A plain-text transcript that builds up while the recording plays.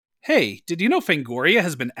Hey, did you know Fangoria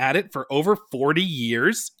has been at it for over 40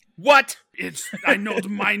 years? What? I know it's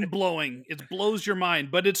mind-blowing. It blows your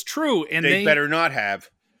mind, but it's true. And they better not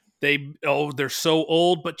have. They're so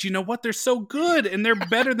old, but you know what? They're so good, and they're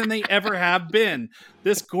better than they ever have been.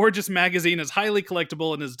 This gorgeous magazine is highly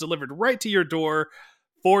collectible and is delivered right to your door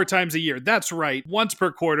 4 times a year. That's right, once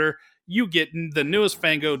per quarter. You get the newest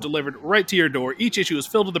Fango delivered right to your door. Each issue is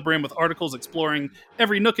filled to the brim with articles exploring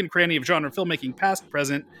every nook and cranny of genre filmmaking, past,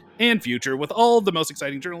 present, and future, with all the most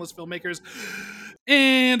exciting journalists, filmmakers,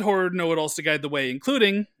 and horror know-it-alls to guide the way,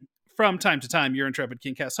 including, from time to time, your intrepid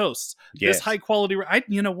KingCast hosts. Yes. This high quality, I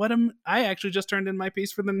actually just turned in my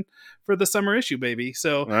piece for the summer issue, baby.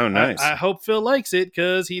 So nice. I hope Phil likes it,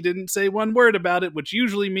 because he didn't say one word about it, which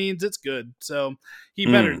usually means it's good. So he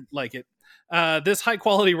better like it. This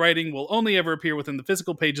high-quality writing will only ever appear within the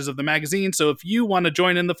physical pages of the magazine, so if you want to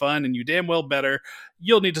join in the fun, and you damn well better,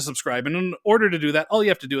 you'll need to subscribe. And in order to do that, all you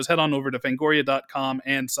have to do is head on over to fangoria.com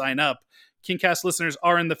and sign up. KingCast listeners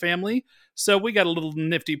are in the family, so we got a little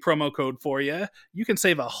nifty promo code for you. You can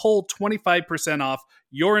save a whole 25% off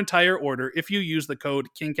your entire order if you use the code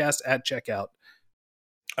KingCast at checkout.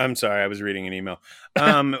 I'm sorry, I was reading an email.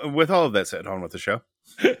 With all of that said, on with the show.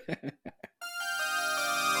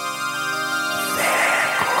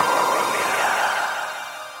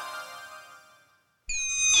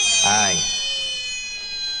 Hi,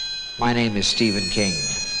 my name is Stephen King.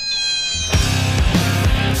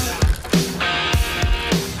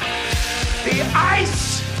 The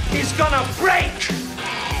ice is gonna break!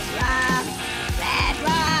 Bad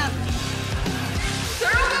Rob!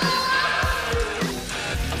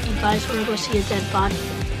 You guys wanna go see a dead body?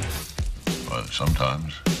 Well,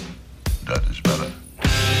 sometimes that is better.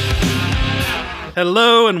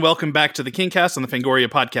 Hello, and welcome back to the KingCast on the Fangoria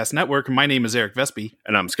Podcast Network. My name is Eric Vespi.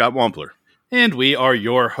 And I'm Scott Wampler. And we are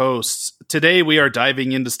your hosts. Today we are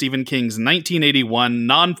diving into Stephen King's 1981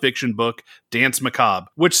 nonfiction book, Danse Macabre,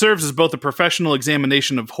 which serves as both a professional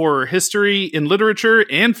examination of horror history in literature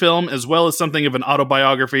and film, as well as something of an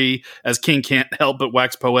autobiography, as King can't help but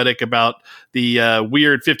wax poetic about the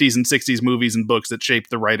weird 50s and 60s movies and books that shaped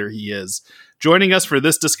the writer he is. Joining us for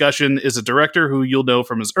this discussion is a director who you'll know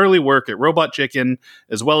from his early work at Robot Chicken,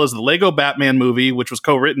 as well as the Lego Batman movie, which was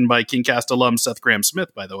co-written by KingCast alum Seth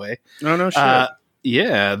Grahame-Smith, by the way. Oh, no shit.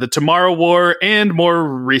 Yeah, The Tomorrow War, and more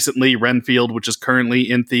recently, Renfield, which is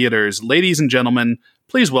currently in theaters. Ladies and gentlemen,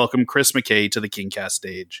 please welcome Chris McKay to the KingCast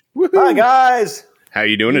stage. Woo-hoo. Hi, guys. How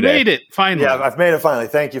you doing You today? made it, finally. Yeah, I've made it finally.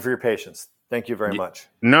 Thank you for your patience. Thank you very much.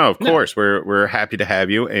 No, of course. We're happy to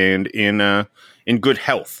have you, and in good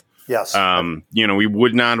health. Yes. We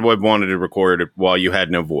would not have wanted to record it while you had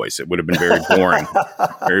no voice. It would have been very boring,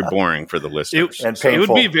 very boring for the listeners. Painful. It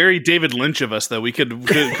would be very David Lynch of us, though. We could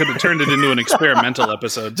have turned it into an experimental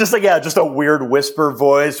episode. Just a weird whisper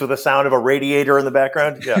voice with the sound of a radiator in the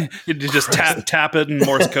background. Yeah. You just tap it in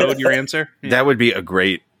Morse code, your answer. Yeah. That would be a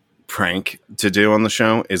great prank to do on the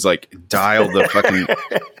show, is like dial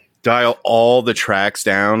all the tracks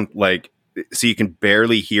down, like, so you can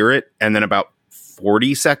barely hear it, and then about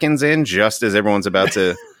 40 seconds in, just as everyone's about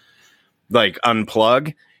to like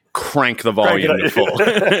unplug, crank the volume to full.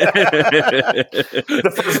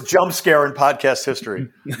 The first jump scare in podcast history.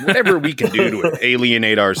 Whatever we can do to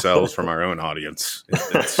alienate ourselves from our own audience,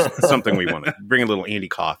 it's something we want to bring. A little Andy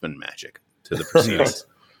Kaufman magic to the proceedings.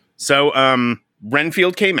 So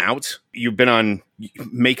Renfield came out. You've been on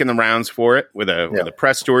making the rounds for it with a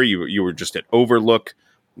press tour. You were just at Overlook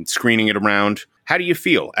and screening it around. How do you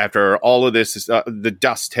feel after all of this? The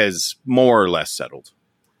dust has more or less settled.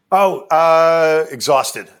 Oh,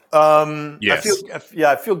 exhausted. Yes.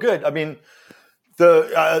 I feel good. I mean,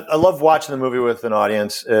 I love watching the movie with an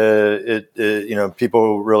audience.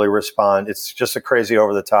 People really respond. It's just a crazy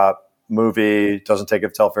over the top movie. It doesn't take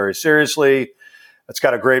itself very seriously. It's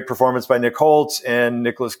got a great performance by Nick Holt and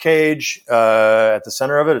Nicolas Cage at the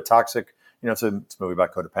center of it. A toxic, it's a movie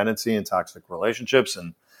about codependency and toxic relationships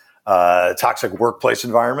and toxic workplace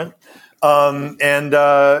environment. I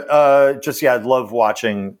love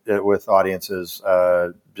watching it with audiences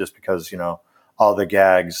just because, all the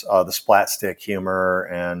gags, the splat stick humor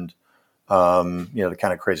and, the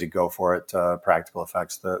kind of crazy go for it practical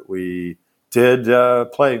effects that we did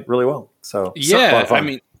play really well. So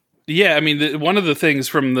one of the things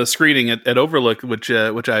from the screening at Overlook, which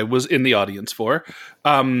I was in the audience for,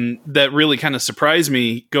 that really kind of surprised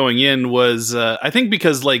me going in was, I think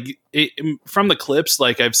because from the clips,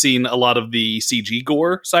 I've seen a lot of the CG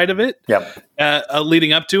gore side of it,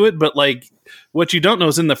 leading up to it. But what you don't know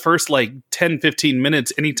is in the first 10, 15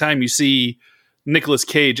 minutes, anytime you see Nicolas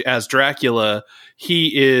Cage as Dracula,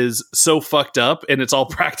 he is so fucked up and it's all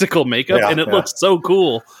practical makeup and it looks so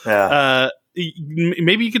cool.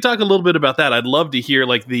 Maybe you could talk a little bit about that. I'd love to hear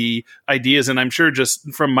like the ideas, and I'm sure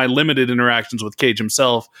just from my limited interactions with Cage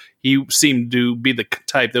himself, he seemed to be the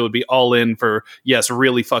type that would be all in for, yes,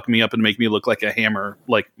 really fuck me up and make me look like a Hammer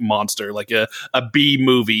like monster, like a B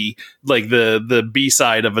movie, like the B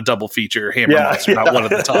side of a double feature Hammer monster, not one of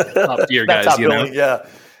the top tier guys, you know?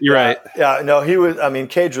 You're right. Yeah, no, he was. I mean,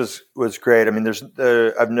 Cage was great. I mean,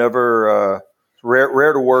 I've never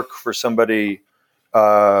rare to work for somebody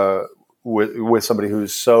with somebody who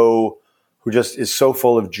just is so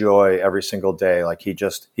full of joy every single day. Like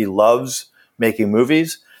he loves making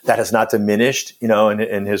movies. That has not diminished, you know,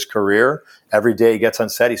 in his career. Every day he gets on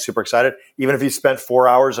set, he's super excited. Even if he spent 4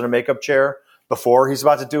 hours in a makeup chair before he's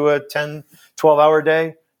about to do a 10, 12-hour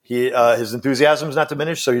day, his enthusiasm is not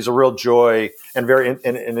diminished. So he's a real joy and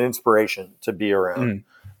an inspiration to be around.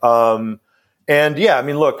 And yeah, I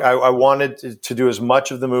mean, look, I wanted to do as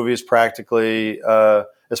much of the movies practically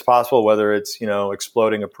as possible, whether it's, you know,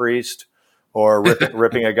 exploding a priest or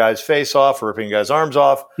ripping a guy's face off or ripping a guy's arms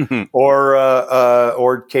off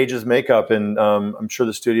or Cage's makeup. And I'm sure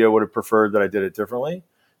the studio would have preferred that I did it differently.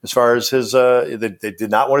 As far as his, they did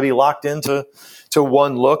not want to be locked into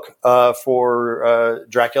one look for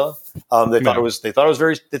Dracula. They thought it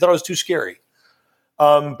was too scary.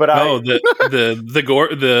 The gore,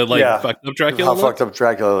 fucked up Dracula. How fucked up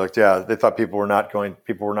Dracula looked. Yeah, they thought people were not going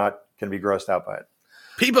to be grossed out by it.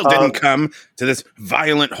 People didn't come to this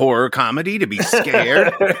violent horror comedy to be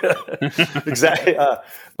scared. Exactly.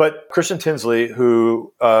 But Christian Tinsley,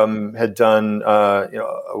 who had done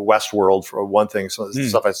Westworld for one thing, some of the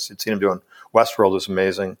stuff I'd seen him doing, Westworld was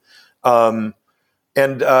amazing. And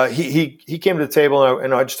he came to the table,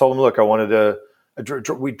 and I just told him, look, I wanted to.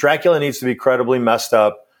 Dracula needs to be credibly messed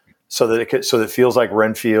up so that it feels like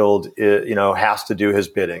Renfield, has to do his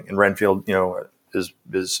bidding, and Renfield, is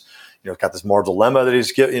got this moral dilemma that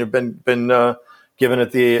he's been given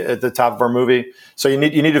at the top of our movie. So you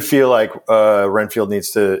need to feel like Renfield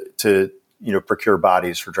needs to procure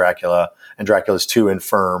bodies for Dracula, and Dracula's too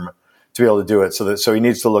infirm to be able to do it. So he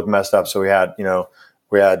needs to look messed up. So we had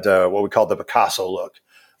what we called the Picasso look.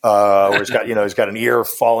 Where he's got an ear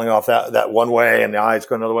falling off that one way and the eyes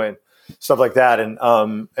going another way and stuff like that. And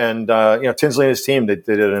Tinsley and his team, they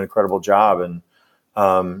did an incredible job. And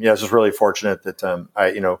I was just really fortunate that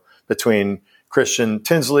between Christian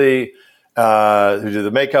Tinsley, who did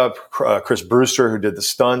the makeup, Chris Brewster, who did the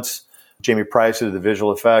stunts, Jamie Price, who did the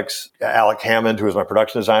visual effects, Alec Hammond, who was my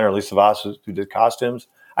production designer, and Lisa Voss, who did costumes.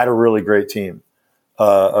 I had a really great team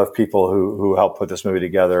of people who helped put this movie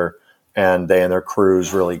together. And they and their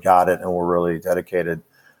crews really got it and were really dedicated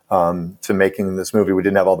to making this movie. We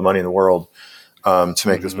didn't have all the money in the world to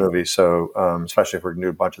make this movie. So especially if we're going to do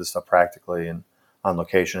a bunch of this stuff practically and on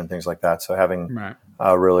location and things like that. So having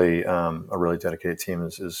a really dedicated team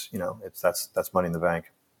is that's money in the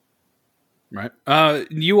bank. Right.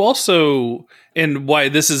 You also, and why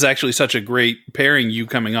this is actually such a great pairing, you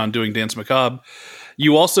coming on doing Danse Macabre,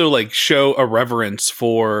 you also show a reverence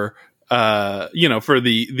for for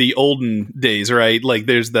the olden days, right? Like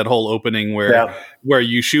there's that whole opening where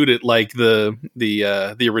you shoot it like the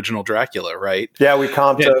original Dracula, right? Yeah, we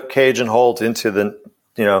comped Cage and Holt into the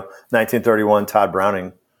 1931 Todd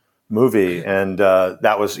Browning movie, and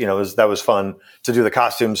that was fun to do the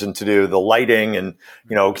costumes and to do the lighting and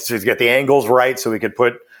to get the angles right so we could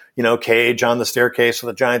put Cage on the staircase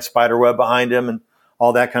with a giant spider web behind him and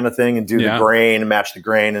all that kind of thing, and do the grain and match the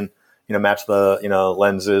grain and match the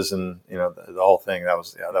lenses and the whole thing. That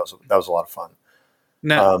was a lot of fun.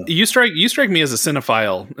 Now you strike me as a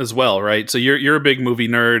cinephile as well, right? So you're a big movie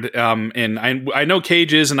nerd, and I know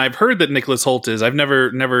Cage is, and I've heard that Nicholas Hoult is. I've never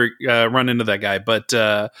run into that guy, but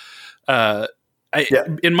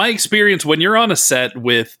in my experience, when you're on a set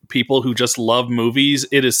with people who just love movies,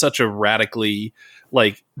 it is such a radically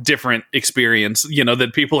different experience.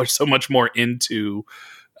 That people are so much more into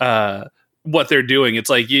what they're doing. It's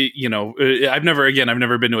like, I've never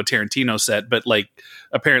been to a Tarantino set, but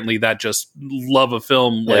apparently that just love of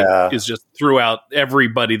film is just throughout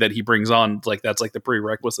everybody that he brings on. That's the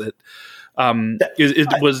prerequisite.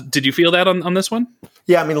 Did you feel that on this one?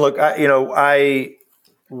 Yeah. I mean, look,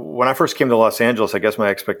 when I first came to Los Angeles, I guess my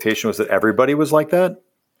expectation was that everybody was like that.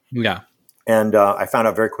 Yeah. And I found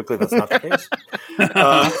out very quickly that's not the case.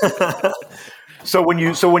 So when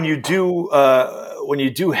you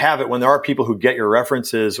do have it, when there are people who get your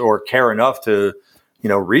references or care enough to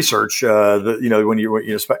research,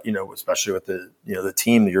 especially with the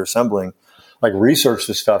team that you're assembling, like research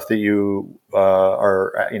the stuff that you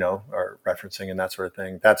are referencing and that sort of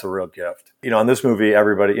thing. That's a real gift. On this movie,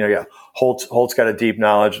 everybody, Holt's got a deep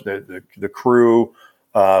knowledge. The crew,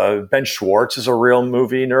 Ben Schwartz is a real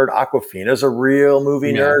movie nerd. Awkwafina's a real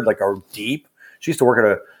movie nerd, like a deep. She used to work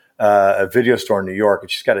at a video store in New York,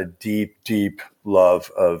 and she's got a deep, deep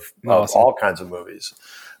love of all kinds of movies.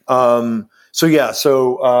 And Shore has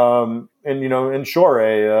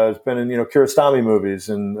been in Kiarostami movies,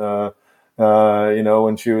 and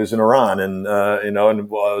when she was in Iran, and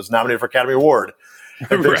was nominated for Academy Award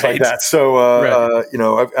and things like that. So I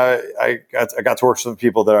got to work with some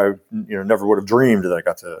people that I never would have dreamed that I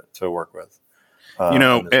got to work with.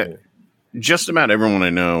 Just about everyone I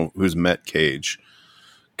know who's met Cage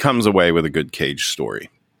comes away with a good Cage story,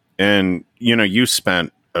 and you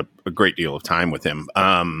spent a great deal of time with him.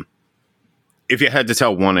 If you had to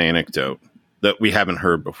tell one anecdote that we haven't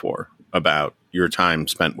heard before about your time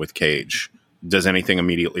spent with Cage, does anything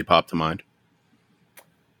immediately pop to mind?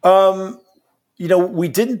 We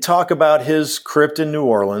didn't talk about his crypt in New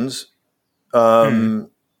Orleans.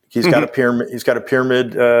 He's got a pyramid. He's got a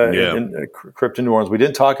pyramid in a crypt in New Orleans. We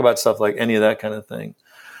didn't talk about stuff like any of that kind of thing.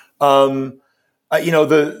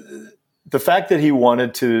 The fact that he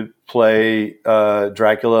wanted to play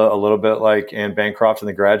Dracula a little bit like Anne Bancroft in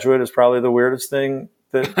The Graduate is probably the weirdest thing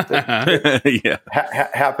that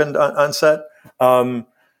happened on set.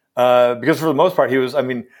 Because for the most part, he was. I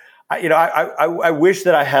mean, I wish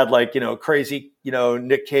that I had crazy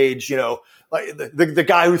Nick Cage like the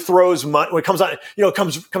guy who throws money when it comes on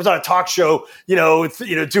comes on a talk show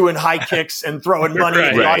doing high kicks and throwing money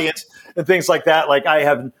at the audience and things like that. Like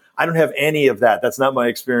I don't have any of that. That's not my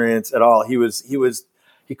experience at all. He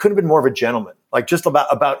could have been more of a gentleman, like just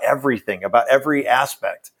about everything, about every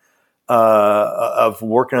aspect of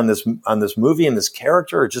working on this movie and this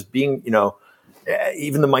character, or just being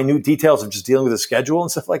even the minute details of just dealing with the schedule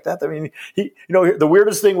and stuff like that. I mean, the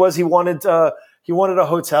weirdest thing was he wanted a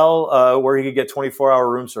hotel where he could get 24-hour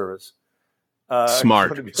room service.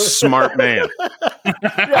 Smart man.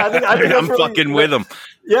 I think I'm fucking with him.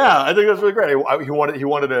 Yeah, I think that's really great. He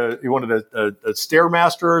wanted a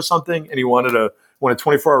stairmaster or something, and he wanted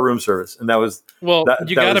 24-hour room service, and that was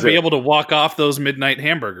you got to be able to walk off those midnight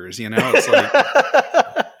hamburgers. It's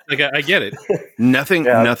like I get it. Nothing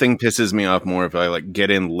pisses me off more if I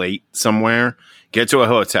get in late somewhere, get to a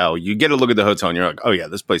hotel, you get a look at the hotel and you're like, oh yeah,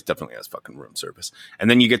 this place definitely has fucking room service.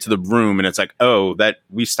 And then you get to the room and it's like, oh, that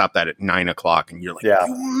we stopped that at 9:00, and you're like, you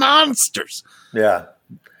monsters. Yeah.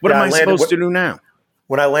 What am I supposed to do now?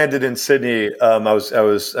 When I landed in Sydney, I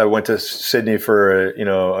went to Sydney for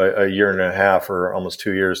a year and a half or almost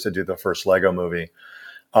 2 years to do the first Lego movie.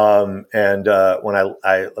 When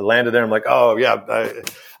I landed there, I'm like, oh yeah,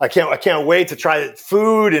 I can't wait to try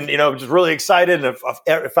food, and just really excited. And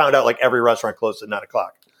I found out every restaurant closed at 9:00.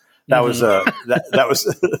 That was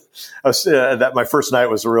that my first night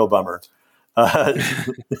was a real bummer.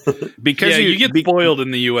 Because you get spoiled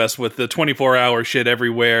in the US with the 24-hour shit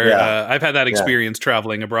everywhere. I've had that experience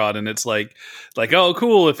traveling abroad, and it's like, oh,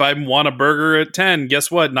 cool. If I want a burger at 10,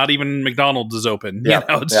 guess what? Not even McDonald's is open.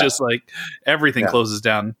 It's just everything closes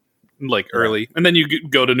down early. And then you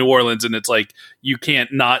go to New Orleans, and it's you can't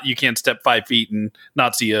step 5 feet and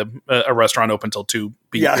not see a restaurant open till 2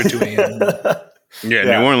 p.m. or 2 a.m.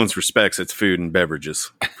 New Orleans respects its food and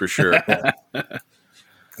beverages for sure.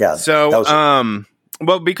 Yeah. So,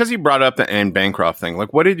 because you brought up the Anne Bancroft thing,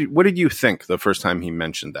 what did you think the first time he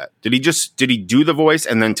mentioned that? Did he do the voice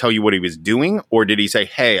and then tell you what he was doing, or did he say,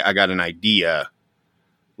 "Hey, I got an idea"?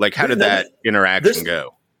 How did that interaction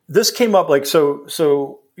go? This came up I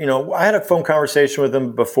had a phone conversation with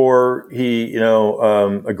him before he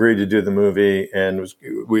agreed to do the movie, and it was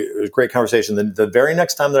a great conversation. The very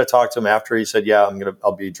next time that I talked to him after he said, "Yeah,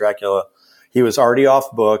 I'll be Dracula," he was already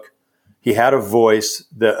off book. He had a voice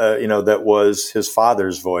that that was his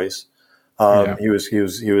father's voice. He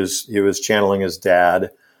was channeling his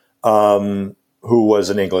dad, who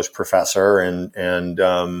was an English professor and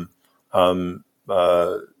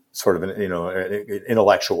sort of an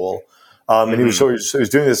intellectual. And he was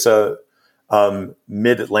doing this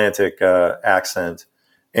mid-Atlantic accent,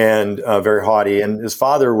 and very haughty. And his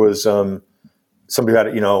father was somebody who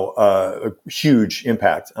had a huge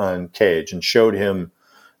impact on Cage and showed him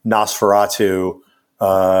Nosferatu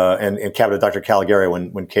and Cabinet of Dr. Caligari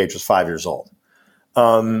when Cage was 5 years old,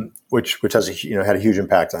 which has had a huge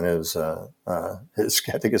impact on his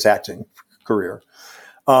acting career,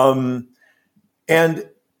 and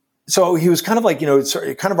so he was kind of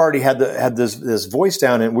kind of already had this voice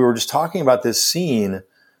down, and we were just talking about this scene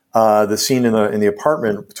the scene in the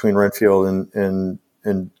apartment between Renfield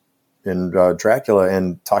and Dracula,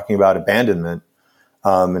 and talking about abandonment,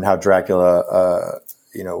 and how Dracula,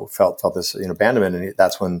 felt this, abandonment, and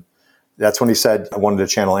that's when he said, I wanted to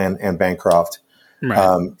channel Anne Bancroft,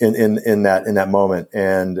 Right. in that moment,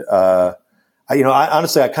 and I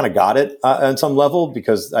honestly, I kind of got it on some level,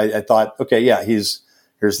 because I thought, okay, yeah, he's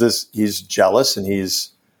jealous, and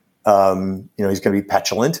he's going to be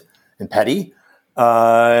petulant and petty.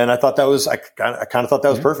 And I thought that was, I kind of thought that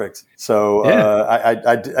was perfect. So,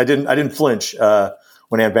 I didn't flinch,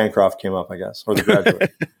 when Anne Bancroft came up, I guess, or The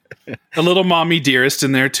Graduate. A little mommy dearest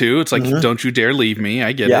in there too. It's like, don't you dare leave me.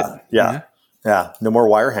 I get it. Yeah. No more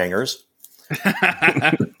wire hangers.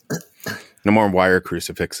 No more wire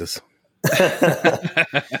crucifixes.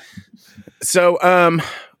 So,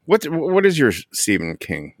 what is your Stephen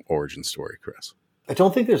King origin story, Chris? I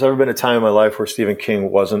don't think there's ever been a time in my life where Stephen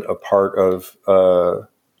King wasn't a part of,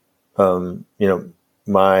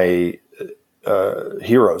 my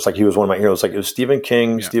heroes. Like, he was one of my heroes. Like, it was Stephen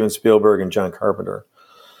King, Steven Spielberg, and John Carpenter.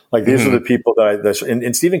 Like, these are the people that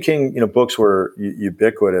and Stephen King, books were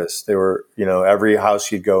ubiquitous. They were, every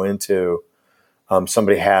house you'd go into,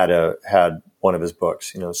 somebody had one of his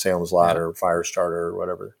books, Salem's Lot or Firestarter or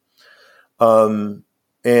whatever.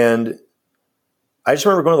 And I just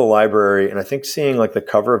remember going to the library, and I think seeing like the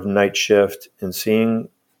cover of Night Shift and seeing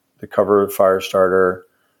the cover of Firestarter,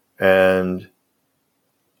 and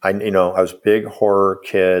I was a big horror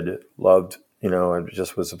kid, loved, I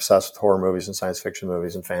just was obsessed with horror movies and science fiction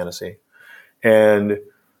movies and fantasy. And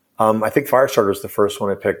I think Firestarter was the first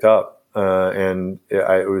one I picked up, and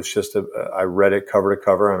it was just I read it cover to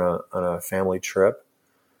cover on a family trip,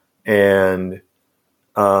 and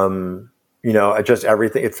I just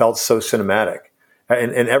everything. It felt so cinematic.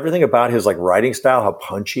 And everything about his like writing style, how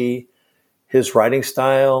punchy his writing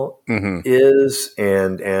style is,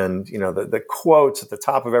 and the quotes at the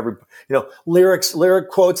top of every, lyric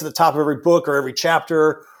quotes at the top of every book or every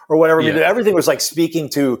chapter or whatever. I mean, everything was like speaking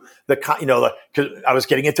to because I was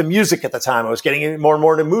getting into music at the time. I was getting more and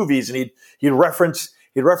more into movies, and he'd reference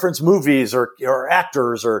movies or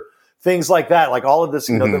actors or things like that. Like all of this,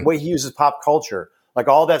 the way he uses pop culture. Like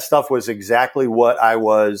all that stuff was exactly what I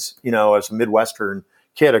was, as a Midwestern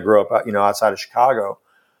kid. I grew up, outside of Chicago.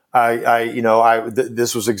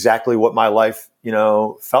 This was exactly what my life,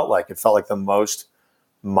 felt like. It felt like the most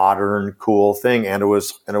modern, cool thing, and it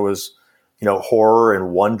was, horror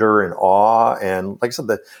and wonder and awe, and like I said,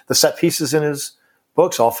 the set pieces in his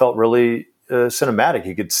books all felt really cinematic.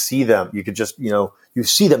 You could see them. You could just, you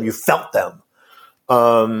see them. You felt them.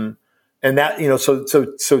 And that,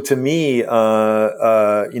 so to me,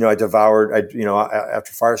 I devoured,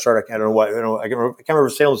 after Firestarter, I don't know I can't remember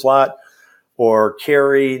Salem's Lot or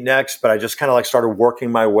Carrie next, but I just kind of like started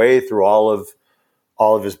working my way through all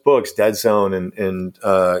of his books, Dead Zone and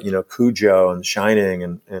Cujo and Shining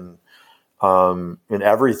and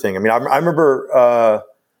everything. I mean, I remember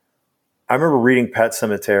reading Pet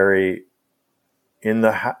Sematary in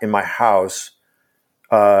my house.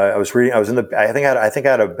 I think I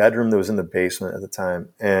had a bedroom that was in the basement at the time,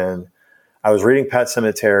 and I was reading Pet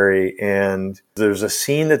Sematary, and there's a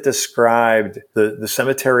scene that described the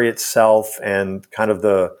cemetery itself and kind of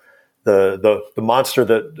the monster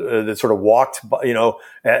that sort of walked, or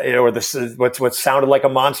what sounded like a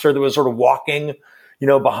monster that was sort of walking,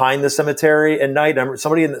 behind the cemetery at night. And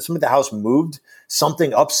somebody in the house moved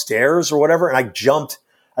something upstairs or whatever, and I jumped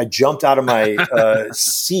out of my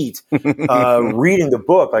seat reading the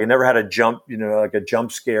book. Like I never had a jump, like a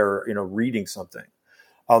jump scare, reading something.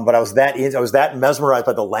 But I was that mesmerized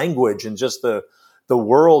by the language and just the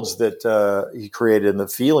worlds that he created, and the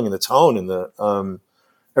feeling and the tone and the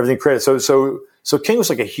everything created. So King was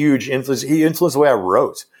like a huge influence. He influenced the way I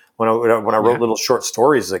wrote when I wrote little short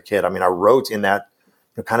stories as a kid. I mean, I wrote in that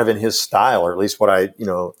kind of in his style, or at least what I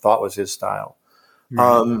thought was his style.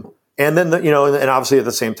 Right. And then and obviously at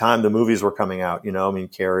the same time the movies were coming out. I mean,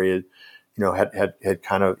 Carrie had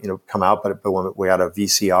kind of come out, but when we had a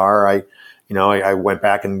VCR, I went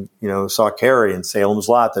back and saw Carrie and Salem's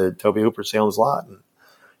Lot, the Tobe Hooper Salem's Lot,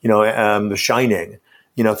 and The Shining,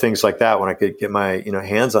 things like that when I could get my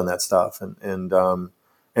hands on that stuff, and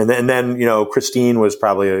then Christine was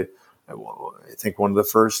probably I think one of the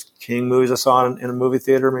first King movies I saw in a movie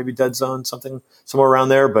theater, maybe Dead Zone, somewhere around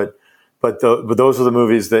there, but those were the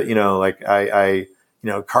movies that like I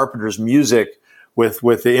Carpenter's music with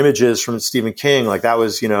the images from Stephen King, like that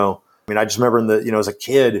was I mean, I just remember as a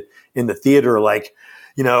kid in the theater, like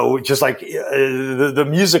just like the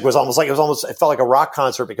music was almost like it felt like a rock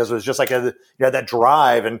concert because it was just like you had that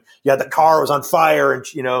drive and you had the car was on fire and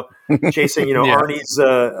chasing Arnie's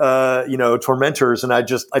tormentors, and I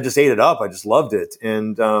just ate it up. I just loved it,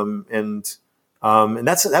 and that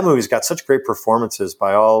movie's got such great performances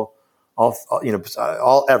by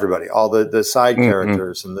everybody, all the side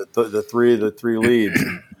characters and the three leads.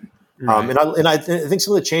 And I think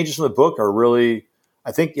some of the changes from the book are really,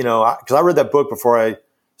 I think, because I read that book before I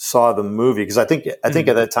saw the movie, because I think at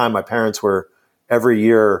that time my parents were, every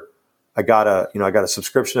year I got a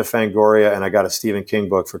subscription to Fangoria and I got a Stephen King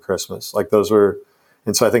book for Christmas. Like those were,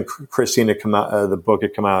 and so I think Christine had come out, the book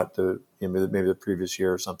had come out maybe the previous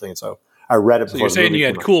year or something. And so I read it. So you're saying you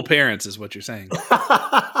had cool parents, is what you're saying?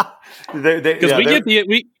 Because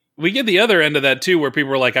we get the other end of that too, where people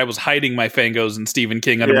were like, I was hiding my Fangos and Stephen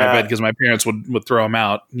King under my bed because my parents would throw them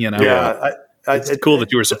out. Yeah, it's cool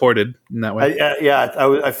that you were supported in that way.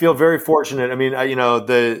 I feel very fortunate. I mean, I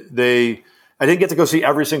didn't get to go see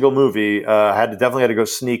every single movie. I definitely had to go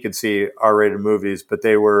sneak and see R-rated movies, but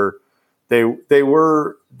they thought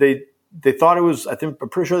it was. I'm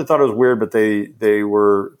pretty sure they thought it was weird, but they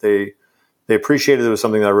appreciated it was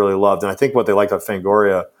something that I really loved. And I think what they liked about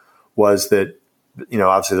Fangoria was that,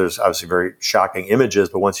 obviously there's very shocking images,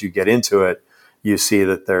 but once you get into it, you see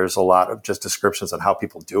that there's a lot of just descriptions on how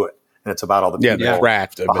people do it. And it's about all the people. The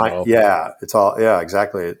craft of it all. Yeah, it's all,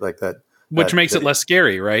 exactly. Like that. Which makes it less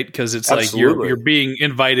scary, right? Because it's absolutely. like you're being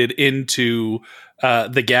invited into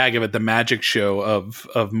the gag of it, the magic show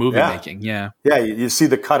of movie making. Yeah. Yeah. You see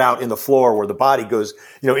the cutout in the floor where the body goes,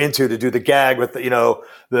 into to do the gag with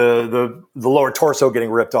the lower torso getting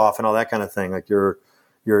ripped off and all that kind of thing. Like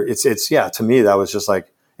it's to me, that was just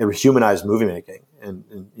like, it humanized movie making and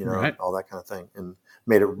right. all that kind of thing, and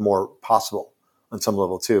made it more possible on some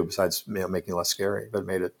level too, besides making it less scary, but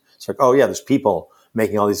made it, it's like, oh yeah, there's people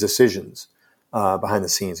making all these decisions behind the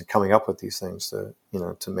scenes and coming up with these things to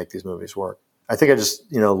make these movies work. I think I just,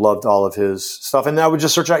 loved all of his stuff. And I would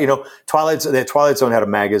just search out, Twilight Zone had a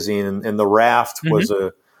magazine, and The Raft was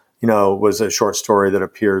a short story that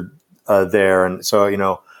appeared there. And so,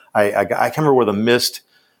 I can't remember where The Mist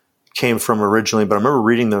came from originally, but I remember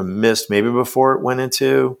reading The Mist maybe before it went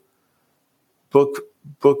into book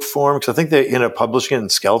form, because I think they ended up publishing it in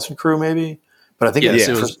Skeleton Crew maybe. But I think it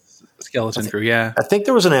was Skeleton Crew, yeah. I think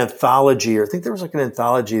there was an anthology, or I think there was like an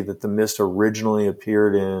anthology that The Mist originally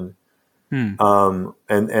appeared in. And I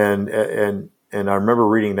remember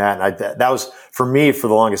reading that, and that was, for me, for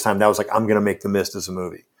the longest time, that was like, I'm going to make The Mist as a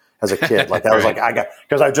movie as a kid. Like that was like, I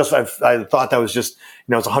thought that was just,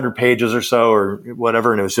 it's 100 pages or so or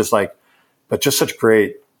whatever. And it was just like, but just such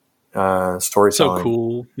great storytelling. So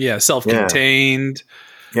cool. Yeah. Self-contained.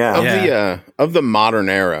 Yeah. Of the modern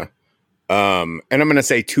era. And I'm going to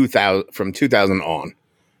say 2000, from 2000 on,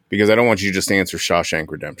 because I don't want you to just answer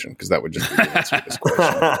Shawshank Redemption, because that would just be the answer to this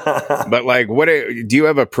question. But like, do you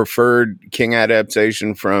have a preferred King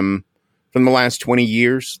adaptation from the last 20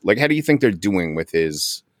 years? Like, how do you think they're doing with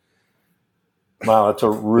his? Wow, that's a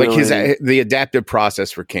really the adaptive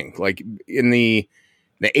process for King. Like in the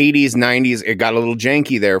 80s, 90s, it got a little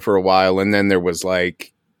janky there for a while, and then there was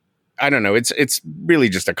like, I don't know. It's really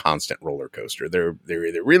just a constant roller coaster. They're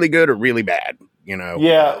either really good or really bad.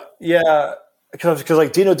 Yeah. Because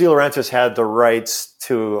like Dino De Laurentiis had the rights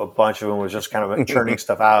to a bunch of them, was just kind of churning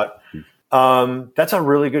stuff out. That's a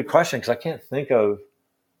really good question, because I can't think of,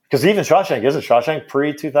 because even isn't Shawshank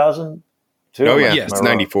pre-2002? Oh yeah, it's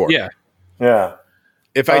 94. Yeah.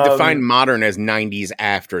 If I define modern as 90s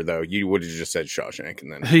after, though, you would have just said Shawshank,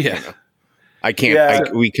 and then I can't. Yeah.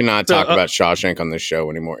 We cannot talk about Shawshank on this show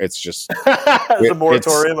anymore. It's just it's a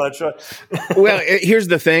moratorium on Shawshank. Well, here's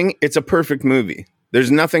the thing: it's a perfect movie. There's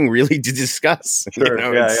nothing really to discuss. Sure.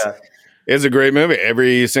 It's a great movie.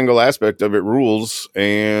 Every single aspect of it rules,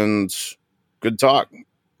 and good talk.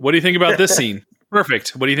 What do you think about this scene?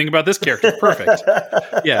 Perfect. What do you think about this character? Perfect.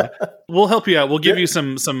 Yeah. We'll help you out. We'll give you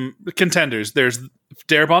some contenders. There's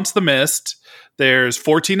Darabont's The Mist. There's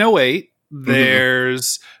 1408.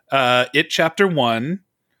 There's It Chapter 1.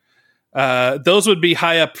 Those would be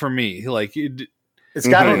high up for me. Like, it's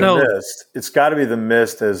got to be The Mist. It's got to be The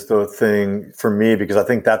Mist as the thing for me, because I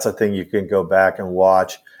think that's a thing you can go back and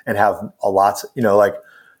watch and have a lot.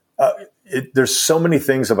 There's so many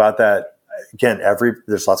things about that. Again,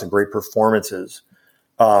 there's lots of great performances.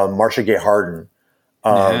 Marcia Gay Harden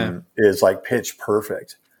is like pitch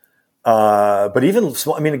perfect. But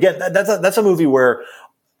even again, that's a movie where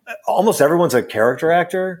almost everyone's a character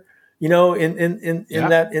actor. In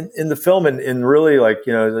the film, and really, like,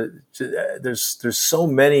 there's so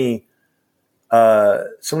many so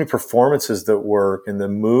many performances that work and the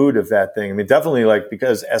mood of that thing. I mean, definitely like,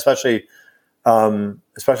 because especially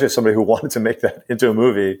as somebody who wanted to make that into a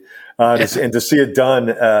movie, and to see it done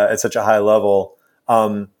at such a high level,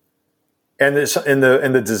 and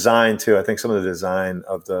the design too. I think some of the design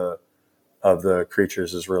of the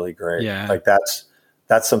creatures is really great. Yeah. Like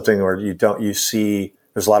that's something where you see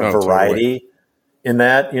there's a lot of variety in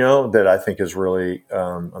that, that I think is really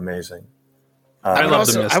amazing.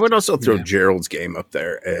 I would also throw Gerald's Game up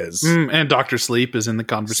there as and Dr. Sleep is in the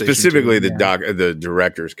conversation. Specifically the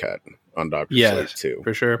director's cut on Dr. Sleep too.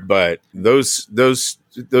 For sure. But those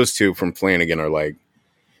two from Flanagan are like,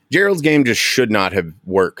 Gerald's Game just should not have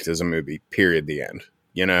worked as a movie, period, the end.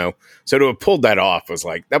 So to have pulled that off was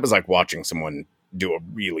like watching someone do a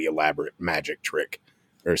really elaborate magic trick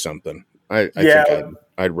or something. I think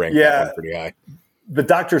I'd rank that one pretty high. But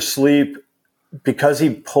Dr. Sleep, because he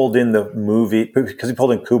pulled in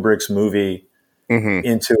Kubrick's movie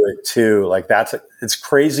into it too, like it's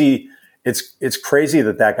crazy. It's crazy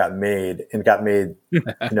that got made and got made,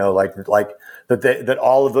 like that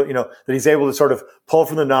all of the, that he's able to sort of pull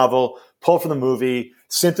from the novel, pull from the movie,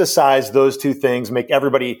 synthesize those two things, make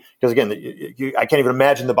everybody, because again, I can't even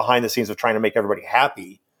imagine the behind the scenes of trying to make everybody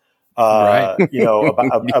happy, about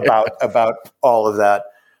all of that.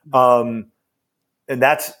 And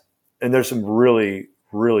there's some really,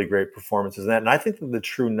 really great performances in that. And I think that the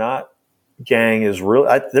True Knot gang is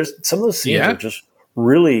really, there's some of those scenes are just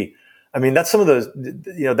really, I mean, that's some of those,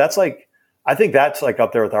 that's like, I think that's like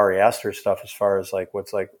up there with Ari Aster stuff as far as like,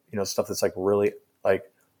 what's like, stuff that's like really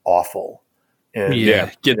like awful. And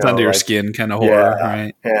gets under your skin kind of horror,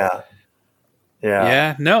 right?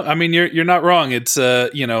 Yeah. No, I mean, you're not wrong. It's,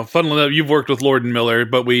 funnily enough, you've worked with Lord and Miller,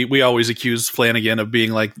 but we always accuse Flanagan of being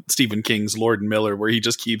like Stephen King's Lord and Miller, where he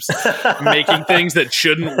just keeps making things that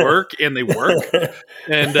shouldn't work and they work.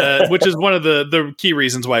 And, which is one of the key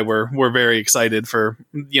reasons why we're very excited for,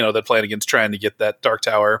 that Flanagan's trying to get that Dark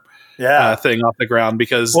Tower thing off the ground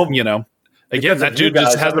because, again, that dude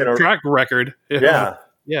just has a track record. Yeah.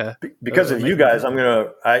 Yeah. Because of you guys,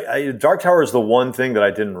 Dark Tower is the one thing that I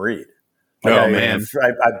didn't read. Man!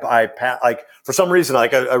 I like for some reason,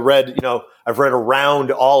 like I read, I've read around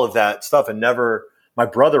all of that stuff and never. My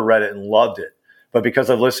brother read it and loved it, but because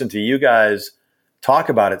I've listened to you guys talk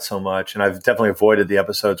about it so much, and I've definitely avoided the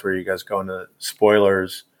episodes where you guys go into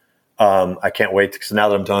spoilers. I can't wait because now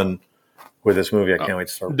that I'm done with this movie, I can't wait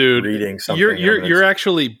to start reading something. You're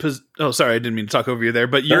actually. Sorry, I didn't mean to talk over you there,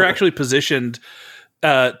 but you're actually positioned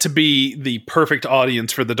to be the perfect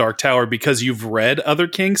audience for the Dark Tower because you've read other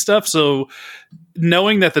King stuff. So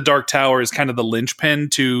knowing that the Dark Tower is kind of the linchpin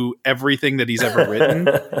to everything that he's ever written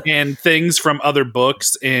and things from other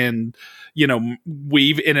books and,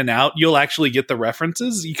 weave in and out, you'll actually get the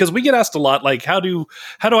references because we get asked a lot, like, how do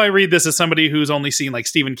I read this as somebody who's only seen like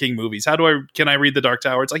Stephen King movies? Can I read the Dark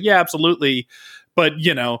Tower? It's like, yeah, absolutely. But,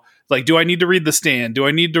 like, do I need to read The Stand? Do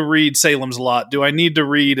I need to read Salem's Lot? Do I need to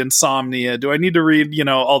read Insomnia? Do I need to read,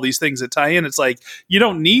 all these things that tie in? It's like, you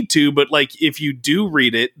don't need to, but like, if you do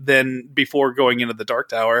read it, then before going into the Dark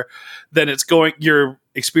Tower, then your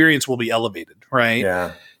experience will be elevated, right?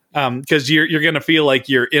 Yeah. Because you're going to feel like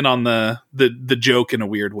you're in on the joke in a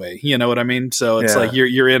weird way. You know what I mean? So it's like,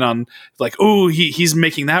 you're in on like, oh, he's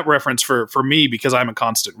making that reference for me because I'm a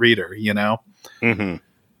constant reader, Mm-hmm.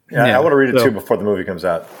 Yeah, I want to read it too before the movie comes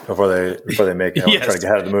out. Before they make it, I want to try to get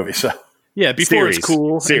ahead of the movie. So before it's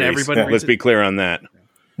cool and everybody. Let's be clear on that.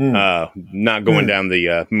 Not going down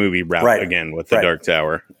the movie route again with the Dark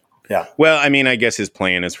Tower. Yeah. Well, I mean, I guess his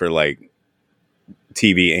plan is for like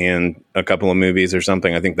TV and a couple of movies or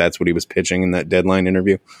something. I think that's what he was pitching in that Deadline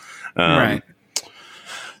interview. Right.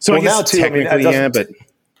 So I guess technically,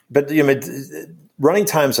 but running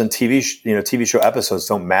times on TV show episodes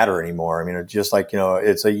don't matter anymore. I mean, it's just like,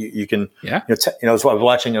 it's you can, I was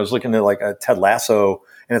looking at like a Ted Lasso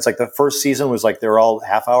and it's like the first season was like, they're all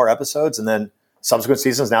half-hour episodes. And then subsequent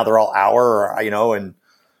seasons, now they're all hour,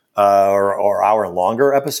 or hour and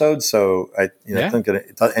longer episodes. So I think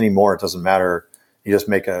that anymore, it doesn't matter. You just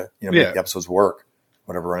make make the episodes work.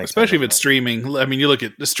 Whatever running, especially if it's streaming. I mean, you look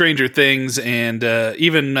at Stranger Things and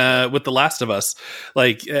even with The Last of Us,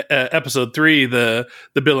 like episode 3, the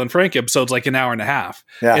Bill and Frank episode's like an hour and a half,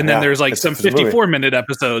 and then there's like some 54-minute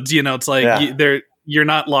episodes. It's like you're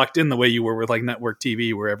not locked in the way you were with like network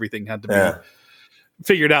TV, where everything had to be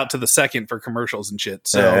figured out to the second for commercials and shit.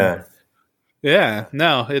 So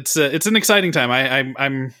no, it's an exciting time.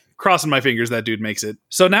 I'm crossing my fingers that dude makes it.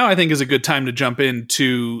 So now I think is a good time to jump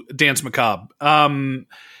into Danse Macabre. Can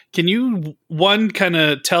you, kind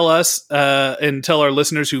of tell us and tell our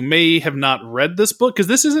listeners who may have not read this book, because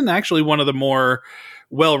this isn't actually one of the more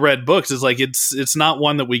well-read books is like it's not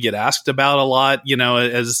one that we get asked about a lot,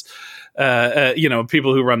 as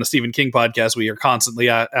people who run the Stephen King podcast. We are constantly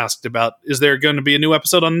asked about, is there going to be a new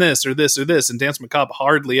episode on this or this or this, and Danse Macabre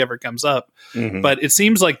hardly ever comes up. But it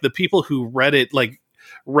seems like the people who read it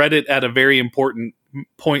at a very important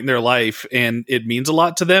point in their life, and it means a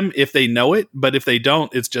lot to them if they know it, but if they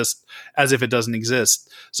don't, it's just as if it doesn't exist.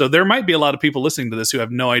 So there might be a lot of people listening to this who have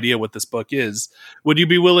no idea what this book is. Would you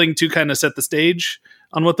be willing to kind of set the stage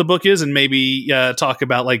on what the book is, and maybe talk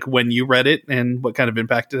about like when you read it and what kind of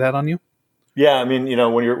impact it had on you? Yeah, I mean,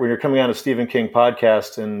 when you're coming on a Stephen King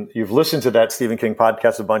podcast and you've listened to that Stephen King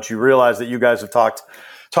podcast a bunch, you realize that you guys have talked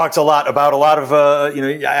a lot about a lot of I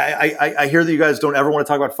hear that you guys don't ever want to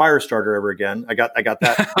talk about Firestarter ever again. I got that.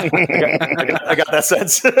 I got that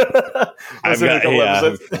sense.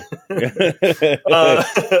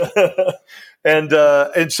 And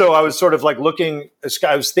so I was sort of like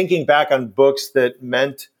I was thinking back on books that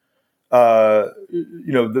meant there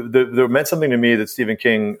meant something to me that Stephen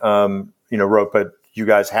King wrote, but you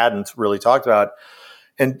guys hadn't really talked about.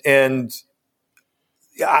 And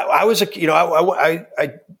I was I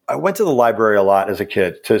went to the library a lot as a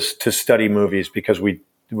kid to study movies because we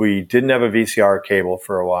didn't have a VCR cable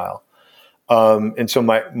for a while, and so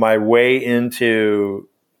my way into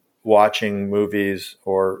watching movies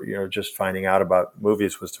or just finding out about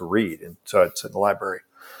movies was to read, and so I'd sit in the library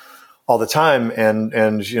all the time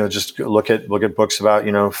and just look at books about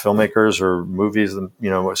filmmakers or movies,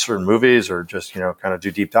 certain movies, or just kind of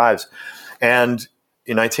do deep dives. And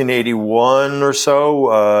in 1981 or so,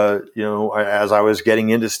 as I was getting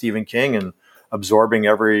into Stephen King and absorbing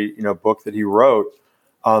every book that he wrote,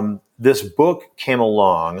 this book came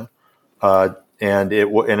along, and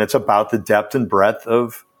it's about the depth and breadth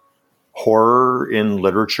of horror in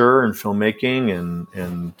literature and filmmaking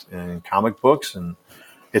and comic books, and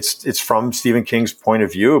it's from Stephen King's point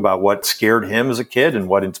of view about what scared him as a kid and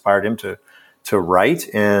what inspired him to write,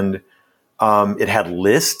 and it had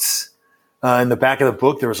lists. In the back of the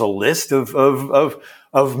book, there was a list of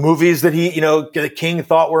movies that that King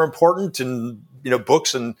thought were important, and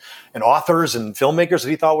books and authors and filmmakers that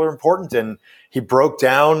he thought were important, and he broke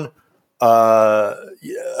down horror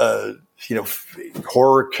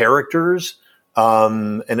characters,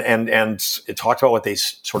 and it talked about what they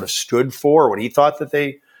sort of stood for, what he thought that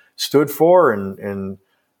they stood for, and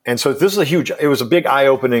so this is it was a big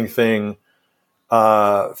eye-opening thing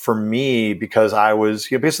for me, because I was,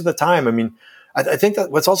 because at the time, I mean, I think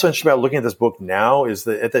that what's also interesting about looking at this book now is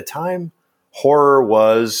that at the time, horror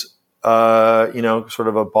was, sort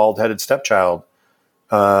of a bald-headed stepchild.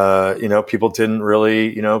 People didn't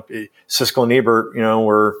really, Siskel and Ebert,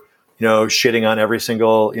 were, shitting on every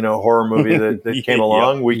single, horror movie that came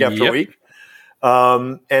along week after week.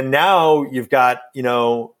 And now you've got,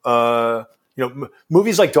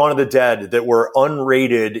 movies like Dawn of the Dead that were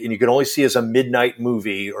unrated and you can only see as a midnight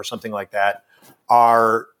movie or something like that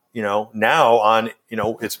are, now on,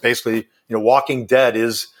 it's basically, Walking Dead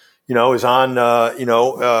is on,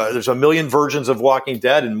 there's a million versions of Walking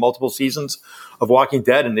Dead and multiple seasons of Walking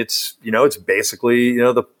Dead. And it's, it's basically,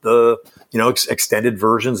 the extended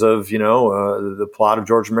versions of, the plot of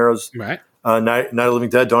George Romero's Night of the Living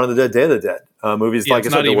Dead, Dawn of the Dead, Day of the Dead. Movies like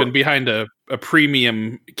it's not even behind a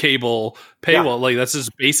premium cable paywall. Yeah. Like that's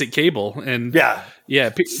just basic cable. And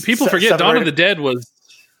people forget Dawn of the Dead was.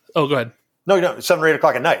 Oh, go ahead. No, 7 or 8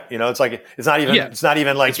 o'clock at night. It's like it's not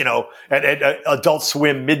even like at Adult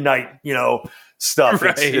Swim midnight. Stuff.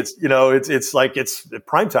 Right. It's like it's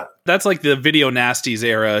prime time. That's like the video nasties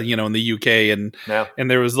era, in the UK, and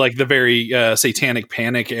there was like the very satanic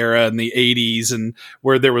panic era in the 80s, and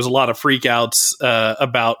where there was a lot of freakouts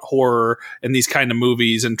about horror and these kind of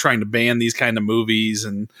movies, and trying to ban these kind of movies,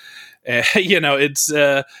 and it's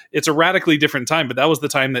a radically different time. But that was the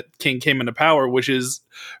time that King came into power, which is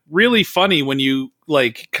really funny when you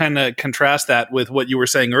like kind of contrast that with what you were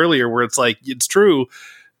saying earlier, where it's like it's true.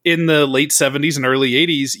 In the late 70s and early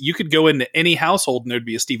 80s, you could go into any household and there'd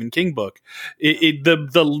be a Stephen King book.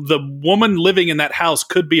 The woman living in that house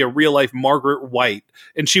could be a real life Margaret White,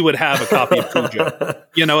 and she would have a copy of Cujo.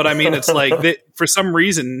 You know what I mean? It's like for some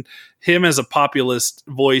reason, him as a populist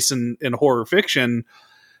voice in horror fiction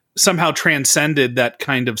somehow transcended that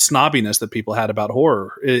kind of snobbiness that people had about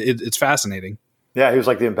horror. It's fascinating. Yeah, he was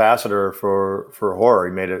like the ambassador for horror.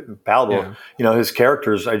 He made it palatable. Yeah. His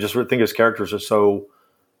characters, I just think his characters are so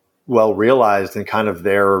well realized in kind of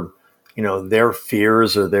their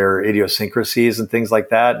fears or their idiosyncrasies and things like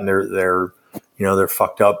that, and their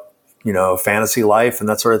fucked up fantasy life and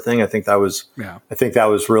that sort of thing. I think that was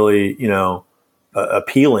really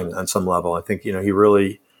appealing on some level. I think he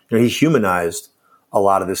really he humanized a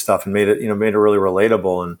lot of this stuff and made it really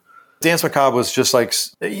relatable. And Danse Macabre was just like,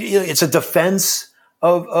 it's a defense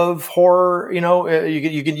of horror.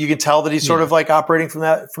 You can tell that he's sort of like operating from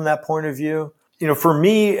that point of view. For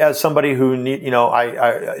me, as somebody who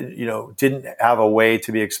I didn't have a way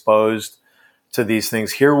to be exposed to these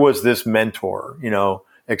things, here was this mentor,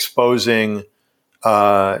 exposing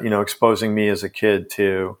me as a kid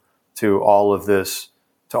to all of this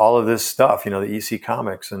stuff, the EC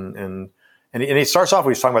comics, and he starts off,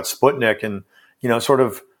 he's talking about Sputnik and, sort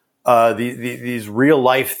of, these real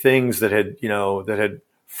life things that had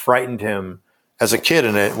frightened him as a kid.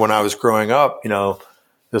 And when I was growing up,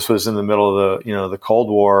 this was in the middle of the Cold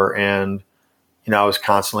War, and I was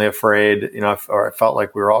constantly afraid. Or I felt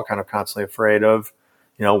like we were all kind of constantly afraid of,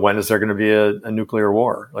 when is there going to be a nuclear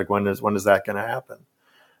war? Like when is that going to happen?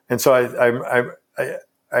 And so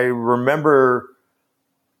I remember,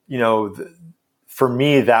 for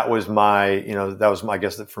me that was my, I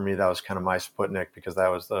guess that for me that was kind of my Sputnik, because that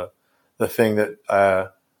was the thing that,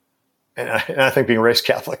 and I think being raised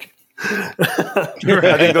Catholic. I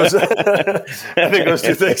think those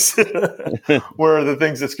two things were the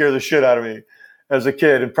things that scared the shit out of me as a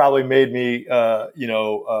kid, and probably made me,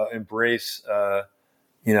 embrace,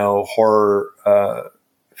 horror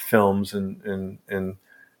films and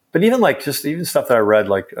but even like even stuff that I read,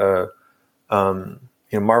 like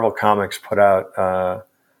Marvel Comics put out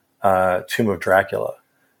Tomb of Dracula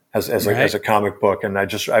as a comic book, and I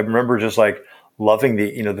remember just like loving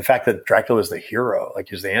the fact that Dracula was the hero, like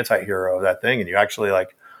he was the anti-hero of that thing, and you actually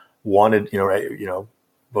like wanted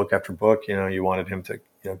book after book, you wanted him to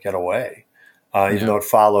get away, even though it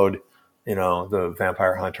followed the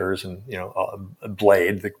vampire hunters, and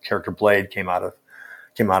Blade, the character Blade came out of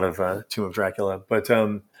Tomb of Dracula. But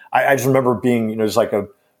I just remember being just like kind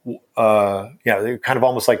of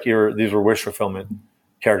almost like these were wish fulfillment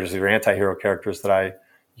characters. These were anti-hero characters that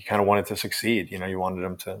you kind of wanted to succeed. You wanted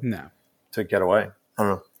them to get away. I don't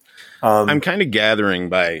know. I'm kind of gathering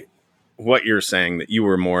by what you're saying that you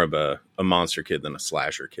were more of a monster kid than a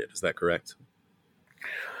slasher kid. Is that correct?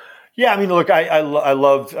 Yeah, I mean, look, I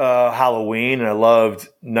loved Halloween, and I loved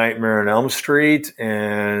Nightmare on Elm Street,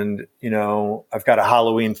 and I've got a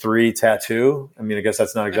Halloween 3 tattoo. I mean, I guess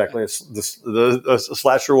that's not exactly a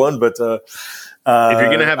slasher one, but if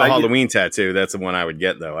you're gonna have a Halloween tattoo, that's the one I would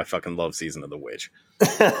get, though. I fucking love Season of the Witch.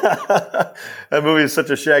 That movie is such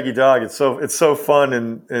a shaggy dog. It's so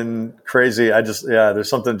fun and crazy. There's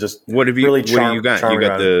something just what have you got? You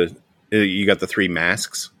got the 3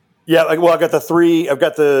 masks. Yeah, I've got the 3. I've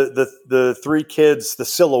got the 3 kids, the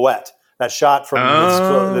silhouette, that shot from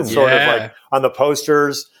that's sort of like on the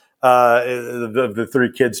posters. The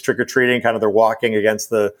 3 kids trick or treating, kind of they're walking against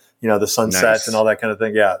the sunset and all that kind of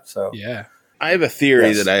thing. Yeah, so yeah, I have a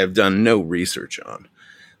theory that I have done no research on,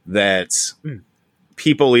 that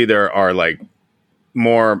people either are like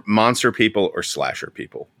more monster people or slasher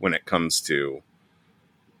people when it comes to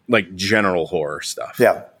like general horror stuff.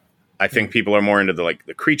 Yeah. I think people are more into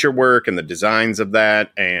the creature work and the designs of that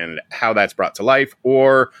and how that's brought to life,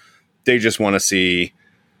 or they just want to see,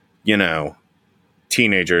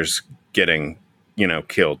 teenagers getting,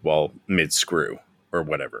 killed while mid screw or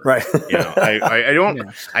whatever. Right. I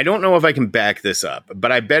don't know if I can back this up,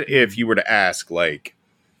 but I bet if you were to ask I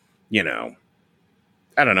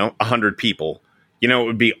don't know, 100 people, it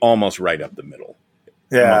would be almost right up the middle.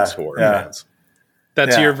 Amongst horror fans.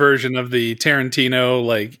 That's your version of the Tarantino,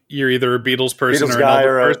 like you're either a Beatles person or guy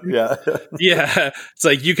another person. Yeah. Yeah. It's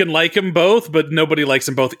like you can like them both, but nobody likes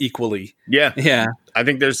them both equally. Yeah. Yeah. I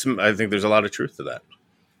think there's a lot of truth to that.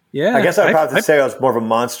 Yeah. I guess I'd probably say I was more of a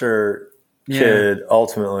monster kid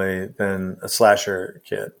ultimately than a slasher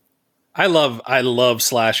kid. I love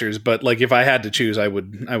slashers, but like if I had to choose, I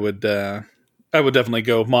would definitely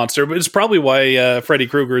go monster. But it's probably why Freddy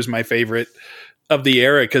Krueger is my favorite of the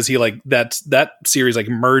era, because he that series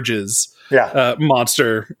merges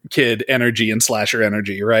monster kid energy and slasher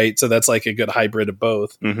energy, right? So that's like a good hybrid of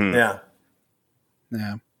both. Mm-hmm.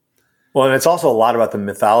 Yeah. Well, and it's also a lot about the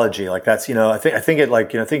mythology. Like that's I think in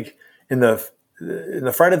the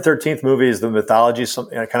Friday the 13th movies, the mythology is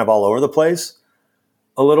kind of all over the place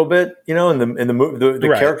a little bit. And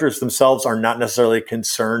the characters themselves are not necessarily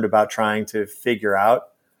concerned about trying to figure out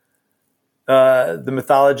the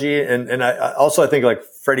mythology, and I think like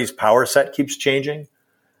Freddy's power set keeps changing,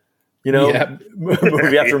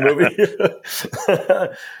 movie after movie.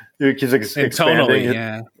 It keeps expanding.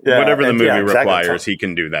 Tonally, whatever the movie requires, he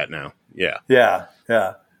can do that now. Yeah.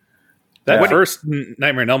 That first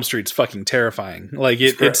Nightmare on Elm Street's fucking terrifying. Like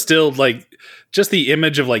it's still like just the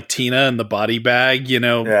image of like Tina in the body bag,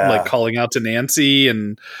 like calling out to Nancy,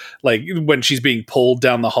 and like when she's being pulled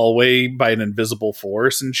down the hallway by an invisible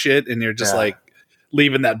force and shit, and you're just like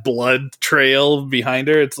leaving that blood trail behind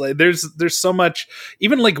her. It's like there's so much,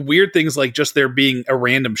 even like weird things like just there being a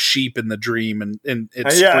random sheep in the dream and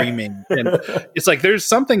it's screaming, and it's like there's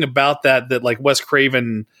something about that like Wes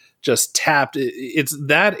Craven just tapped. It's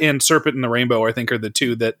that and Serpent in the Rainbow, I think, are the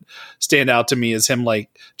two that stand out to me as him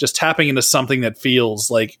like just tapping into something that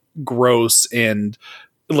feels like gross and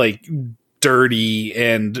like dirty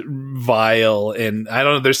and vile. And I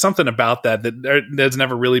don't know, there's something about that's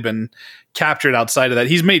never really been captured outside of that.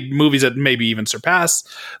 He's made movies that maybe even surpass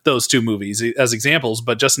those two movies as examples,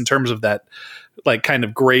 but just in terms of that like kind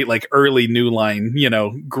of great like early New Line,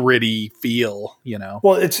 gritty feel,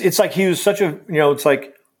 Well, it's like he was such a, it's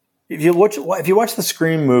like if you watch the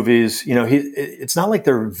Scream movies, it's not like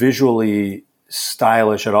they're visually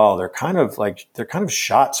stylish at all. They're kind of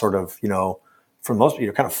shot sort of, for most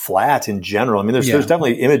people, kind of flat in general. I mean, there's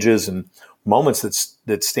definitely images and moments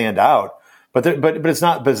that stand out, but it's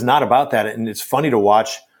not about that. And it's funny to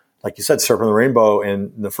watch, like you said, Serpent in the Rainbow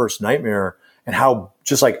and The First Nightmare, and how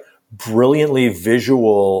just like brilliantly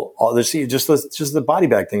visual, just the body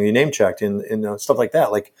bag thing, the name checked and stuff like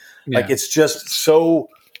that. Like it's just so.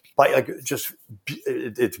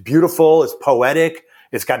 It's beautiful. It's poetic.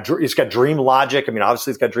 It's got dream logic. I mean,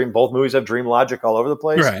 obviously, both movies have dream logic all over the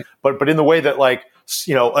place. Right. But in the way that like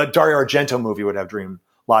a Dario Argento movie would have dream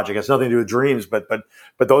logic. It has nothing to do with dreams, but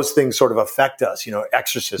those things sort of affect us.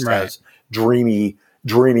 Exorcist has dreamy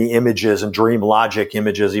images and dream logic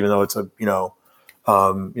images, even though it's a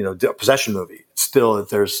possession movie. Still,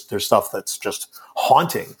 there's stuff that's just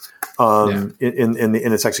haunting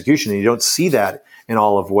in its execution, and you don't see that in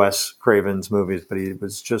all of Wes Craven's movies. But he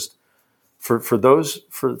was just for those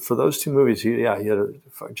two movies, he had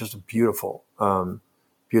just a beautiful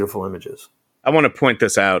images. I want to point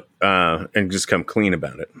this out and just come clean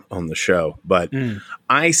about it on the show, but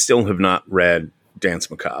I still have not read Danse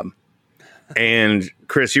Macabre. And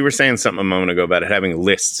Chris, you were saying something a moment ago about it having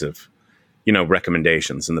lists of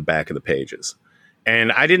recommendations in the back of the pages.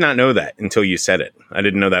 And I did not know that until you said it. I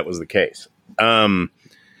didn't know that was the case. And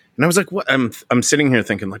I was like, what? I'm sitting here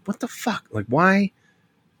thinking like, what the fuck? Like, why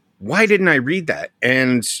didn't I read that?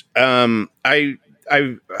 And I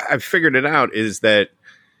figured it out is that,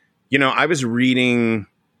 I was reading,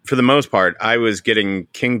 for the most part, I was getting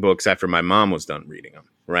King books after my mom was done reading them.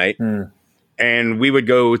 Right. And we would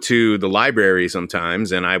go to the library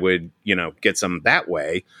sometimes and I would, get some that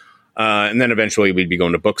way. And then eventually we'd be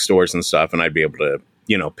going to bookstores and stuff, and I'd be able to,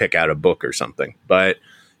 pick out a book or something. But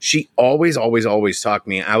she always talked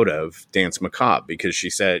me out of Danse Macabre because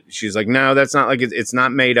she's like, no, that's not like it's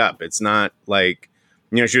not made up. It's not like,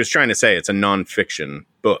 she was trying to say it's a nonfiction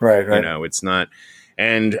book. Right. It's not.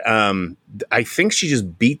 And I think she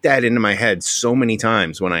just beat that into my head so many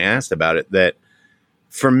times when I asked about it that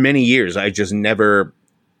for many years I never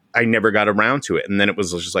got around to it. And then it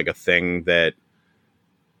was just like a thing that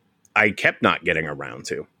I kept not getting around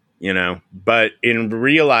to, but in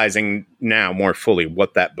realizing now more fully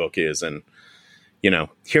what that book is and,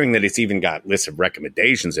 hearing that it's even got lists of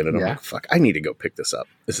recommendations in it, I'm like, fuck, I need to go pick this up.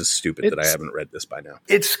 This is stupid that I haven't read this by now.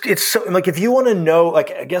 It's so like, if you want to know,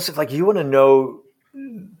 like, I guess if like you want to know,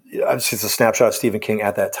 obviously it's a snapshot of Stephen King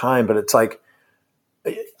at that time, but it's like,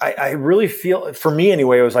 I really feel, for me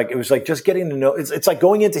anyway, it was like just getting to know. It's like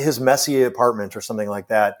going into his messy apartment or something like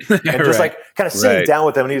that, and just like kind of sitting down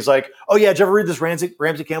with him. And he's like, "Oh yeah, did you ever read this Ramsey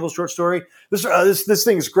Campbell's short story? This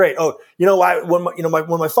thing is great. Oh,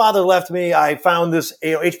 when my father left me, I found this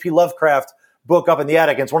H.P. Lovecraft book up in the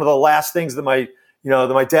attic. And it's one of the last things that my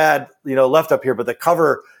dad left up here. But the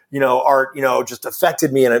cover art just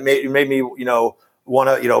affected me, and it made me want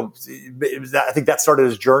to I think that started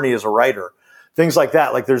his journey as a writer." Things like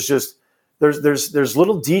that. Like there's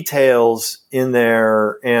little details in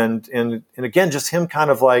there, and again, just him kind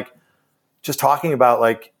of like just talking about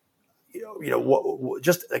like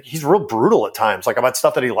just like he's real brutal at times, like about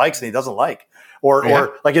stuff that he likes and he doesn't like,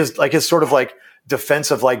 or like his sort of like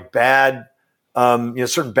defense of like bad,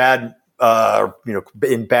 certain bad,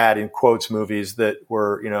 in quotes movies that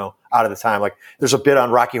were out of the time. Like there's a bit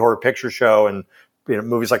on Rocky Horror Picture Show and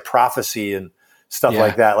movies like Prophecy and stuff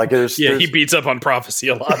like that. Like there's he beats up on Prophecy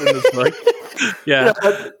a lot in this book.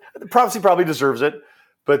 But Prophecy probably deserves it.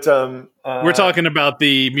 But we're talking about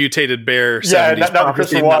the mutated bear. Yeah, not the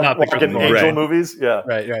Christopher Walken Angel movies. Yeah,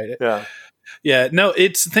 right. Yeah. No,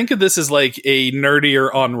 think of this as like a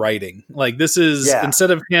nerdier on writing. Like this is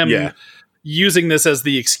instead of him using this as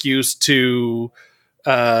the excuse to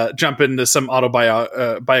jump into some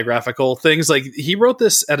autobiographical things. Like he wrote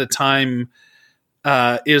this at a time,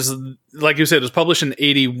 is like you said, it was published in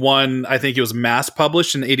 81. I think it was mass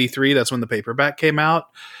published in 83. That's when the paperback came out.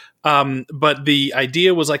 But the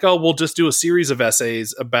idea was like, oh, we'll just do a series of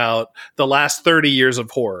essays about the last 30 years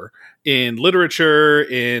of horror in literature,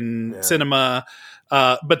 in cinema.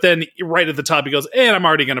 But then right at the top, he goes, and I'm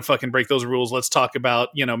already going to fucking break those rules. Let's talk about,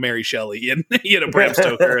 Mary Shelley and, Bram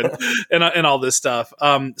Stoker and all this stuff.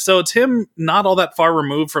 So it's him not all that far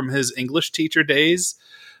removed from his English teacher days,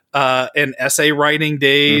 and essay writing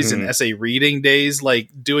days and essay reading days, like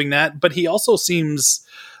doing that. But he also seems,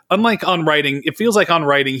 unlike on writing, it feels like on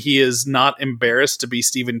writing, he is not embarrassed to be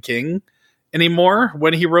Stephen King anymore.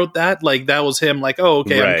 When he wrote that, like that was him like, oh,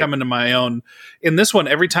 okay, I'm coming to my own. In this one,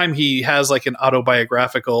 every time he has like an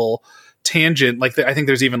autobiographical tangent, like I think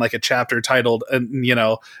there's even like a chapter titled, and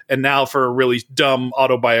now for a really dumb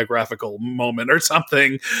autobiographical moment or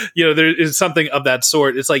something, there is something of that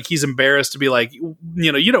sort. It's like he's embarrassed to be like,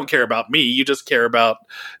 you don't care about me, you just care about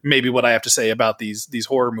maybe what I have to say about these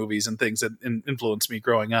horror movies and things that influenced me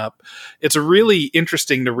growing up. It's really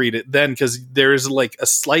interesting to read it then, because there's like a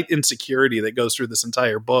slight insecurity that goes through this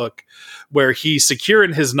entire book, where he's secure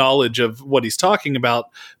in his knowledge of what he's talking about,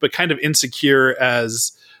 but kind of insecure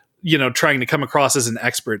as trying to come across as an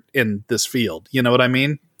expert in this field. You know what I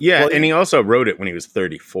mean? Yeah. Well, and he also wrote it when he was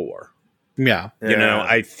 34. Yeah.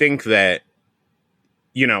 I think that,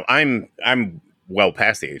 I'm well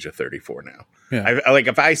past the age of 34 now. Yeah. Like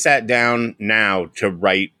if I sat down now to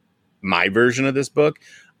write my version of this book,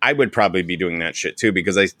 I would probably be doing that shit too,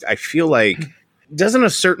 because I feel like, doesn't a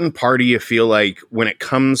certain part of you feel like when it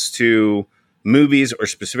comes to movies or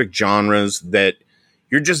specific genres that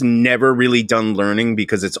you're just never really done learning,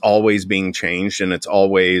 because it's always being changed, and it's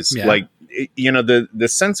always like, the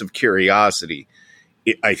sense of curiosity,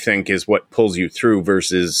 I think, is what pulls you through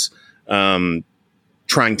versus trying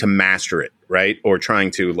to master it, right? Or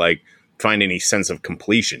trying to like find any sense of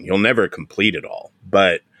completion. You'll never complete it all.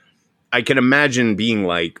 But I can imagine being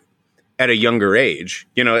like at a younger age,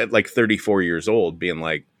 at like 34 years old, being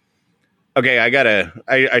like, okay,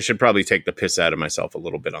 I should probably take the piss out of myself a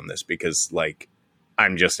little bit on this, because like,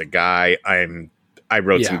 I'm just a guy. I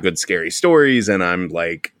wrote some good scary stories, and I'm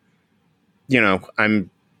like, I'm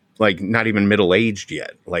like not even middle-aged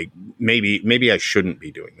yet. Like maybe I shouldn't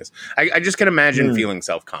be doing this. I just can imagine feeling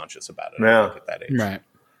self-conscious about it at that age. Right.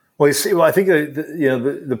 Well, you see, I think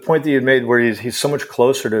the point that you made, where he's so much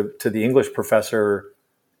closer to the English professor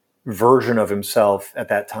version of himself at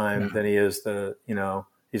that time than he is how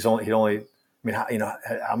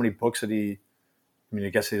many books did he? I mean, I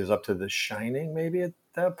guess he was up to The Shining maybe at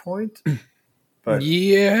that point. But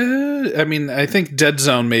yeah, I mean, I think Dead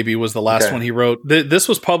Zone maybe was the last one he wrote. This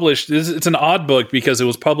was published. It's an odd book because it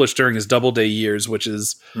was published during his Doubleday years, which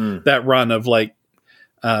is that run of like,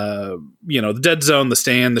 the Dead Zone, The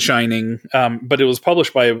Stand, The Shining. But it was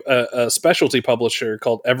published by a specialty publisher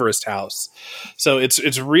called Everest House. So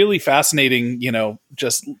it's really fascinating,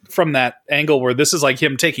 just from that angle where this is like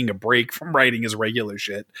him taking a break from writing his regular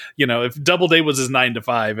shit. If Doubleday was his 9 to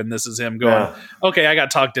 5 and this is him going, okay, I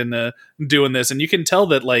got talked into doing this. And you can tell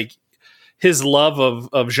that like his love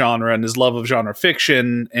of genre and his love of genre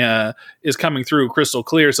fiction is coming through crystal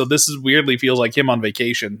clear. So this is weirdly feels like him on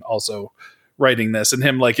vacation also writing this, and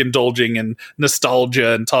him like indulging in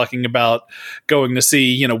nostalgia and talking about going to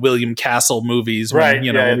see, William Castle movies when,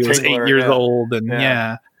 he was 8 years old. And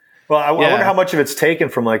Well, I wonder how much of it's taken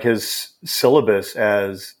from like his syllabus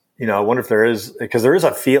as, I wonder if there is, because there's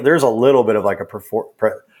a little bit of like a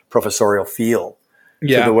professorial feel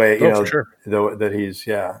to the way, for sure. That he's,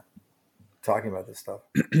 talking about this stuff.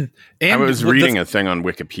 And I was reading a thing on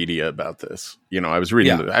Wikipedia about this. I was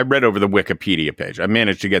reading. I read over the Wikipedia page. I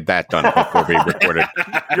managed to get that done before we recorded.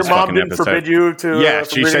 Your mom didn't forbid you to. Yeah,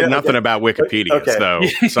 she said nothing about Wikipedia. Okay. So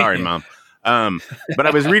sorry, Mom. But I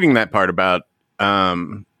was reading that part about,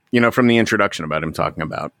 from the introduction about him talking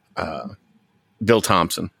about Bill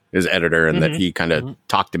Thompson, his editor, and that he kind of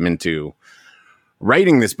talked him into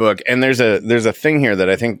writing this book. And there's a thing here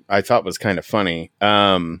that I thought was kind of funny.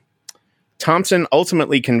 Thompson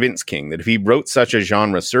ultimately convinced King that if he wrote such a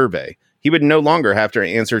genre survey, he would no longer have to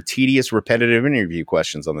answer tedious, repetitive interview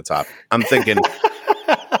questions on the topic. I'm thinking,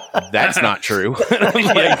 that's not true.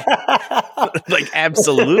 like,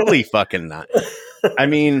 absolutely fucking not. I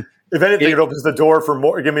mean, if anything, it opens the door for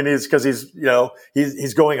more. I mean, it's because he's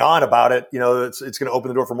going on about it. It's going to open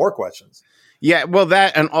the door for more questions. Yeah, well,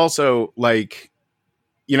 that, and also like,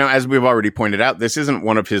 as we've already pointed out, this isn't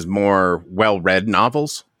one of his more well-read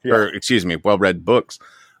novels. Or excuse me, well-read books.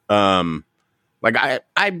 Like I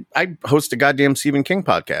host a goddamn Stephen King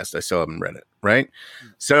podcast. I still haven't read it. Right.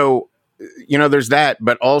 So, there's that,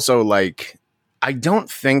 but also like, I don't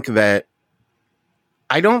think it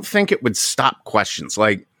would stop questions.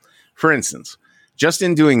 Like, for instance, just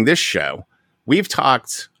in doing this show, we've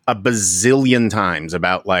talked a bazillion times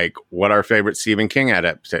about like what our favorite Stephen King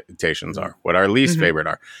adaptations are, what our least favorite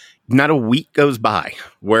are. Not a week goes by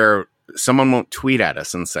where someone won't tweet at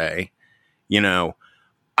us and say,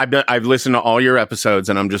 I've listened to all your episodes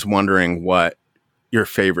and I'm just wondering what your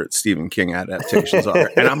favorite Stephen King adaptations are.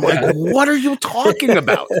 And I'm like, what are you talking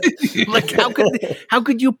about? Like, how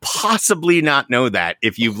could you possibly not know that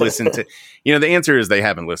if you've listened to, the answer is they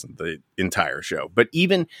haven't listened to the entire show. But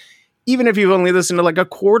even if you've only listened to like a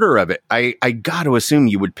quarter of it, I got to assume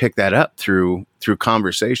you would pick that up through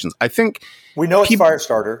conversations. I think we know it's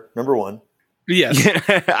Firestarter, number one. Yes.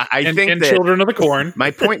 I think and that Children of the Corn.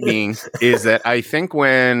 My point being is that I think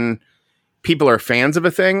when people are fans of a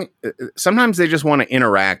thing, sometimes they just want to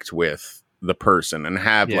interact with the person and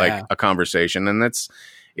have like a conversation. And that's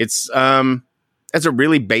a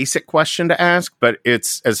really basic question to ask, but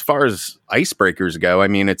it's, as far as icebreakers go, I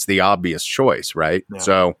mean, it's the obvious choice, right? Yeah.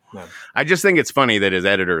 So I just think it's funny that his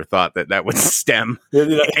editor thought that would stem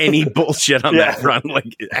any bullshit on that front.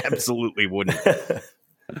 Like, it absolutely wouldn't.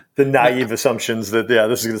 The naive assumptions that,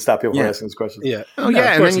 this is going to stop people from asking these questions. Yeah. Oh,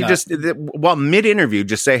 yeah. And then you just, while mid-interview,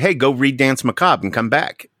 just say, hey, go read Danse Macabre and come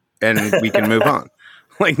back and we can move on.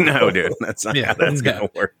 Like, no, dude, that's not how that's going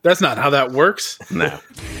to work. That's not how that works. No.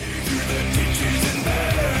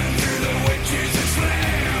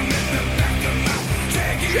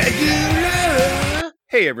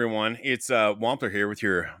 Hey everyone, it's Wampler here with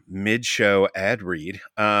your mid-show ad read.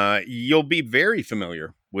 You'll be very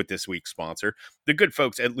familiar with this week's sponsor, the good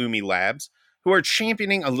folks at Lumi Labs, who are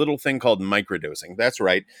championing a little thing called microdosing. That's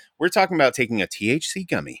right, we're talking about taking a THC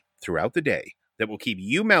gummy throughout the day that will keep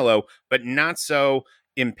you mellow, but not so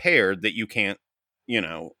impaired that you can't,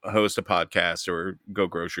 host a podcast or go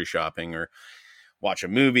grocery shopping or watch a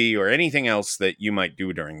movie or anything else that you might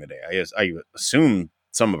do during the day. I assume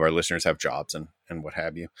some of our listeners have jobs and what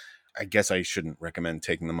have you. I guess I shouldn't recommend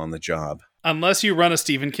taking them on the job. Unless you run a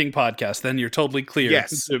Stephen King podcast, then you're totally clear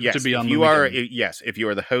to be on if you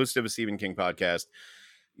are the host of a Stephen King podcast,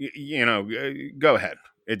 go ahead.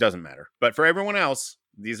 It doesn't matter. But for everyone else,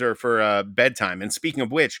 these are for bedtime. And speaking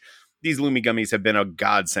of which, these Lumi gummies have been a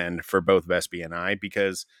godsend for both Vespi and I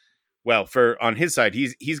because, well, on his side,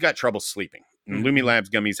 he's got trouble sleeping. And Lumi Labs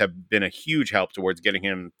gummies have been a huge help towards getting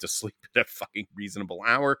him to sleep at a fucking reasonable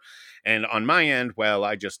hour. And on my end, well,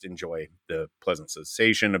 I just enjoy the pleasant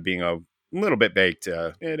sensation of being a little bit baked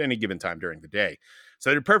at any given time during the day.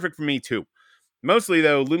 So they're perfect for me too. Mostly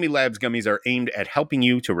though, Lumi Labs gummies are aimed at helping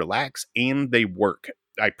you to relax, and they work.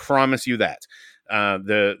 I promise you that.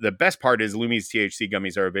 The best part is Lumi's THC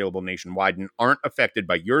gummies are available nationwide and aren't affected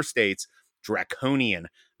by your state's draconian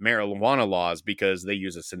marijuana laws because they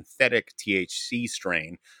use a synthetic THC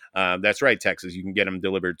strain. That's right, Texas. You can get them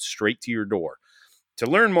delivered straight to your door. To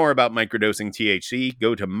learn more about microdosing THC,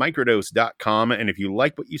 go to microdose.com. And if you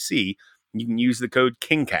like what you see, you can use the code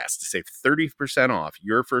KINGCAST to save 30% off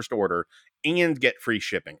your first order and get free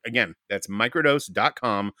shipping. Again, that's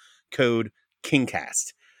microdose.com, code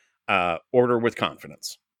KINGCAST. Order with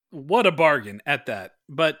confidence. What a bargain at that.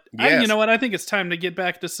 But yes. You know what? I think it's time to get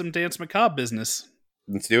back to some Danse Macabre business.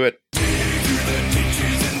 Let's do it.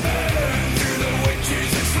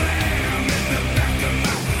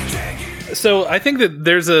 So I think that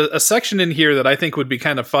there's a section in here that I think would be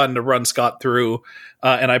kind of fun to run Scott through.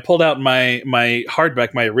 And I pulled out my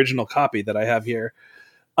hardback, my original copy that I have here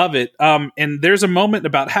of it. And there's a moment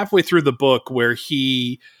about halfway through the book where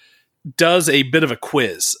he does a bit of a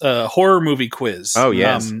quiz, a horror movie quiz. Oh,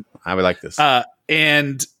 yes. I would like this.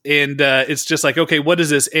 And it's just like, okay, what is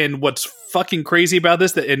this? And what's fucking crazy about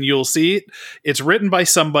this, and you'll see it, it's written by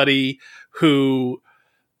somebody who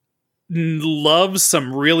loves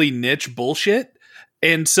some really niche bullshit.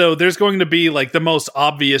 And so there's going to be like the most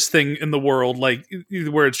obvious thing in the world, like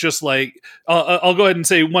where it's just like, I'll go ahead and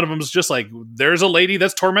say one of them is just like, there's a lady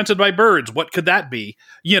that's tormented by birds. What could that be?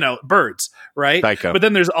 Birds, right? Psycho. But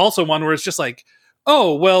then there's also one where it's just like,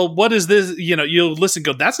 oh, well, what is this? You'll listen,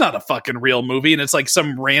 go, that's not a fucking real movie. And it's like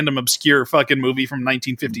some random obscure fucking movie from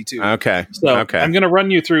 1952. Okay. So I'm going to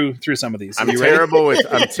run you through some of these. I'm terrible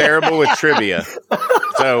with trivia.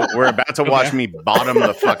 So we're about to watch me bottom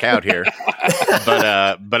the fuck out here.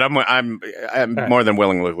 But I'm more than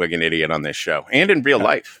willing to look like an idiot on this show and in real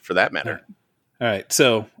life for that matter. All right.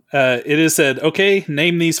 So it is said, okay,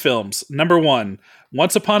 name these films. Number 1.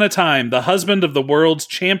 Once upon a time, the husband of the world's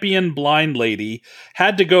champion blind lady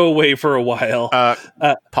had to go away for a while.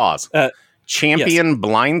 Pause. champion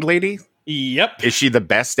blind lady? Yep. Is she the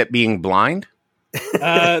best at being blind?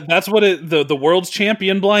 That's what the world's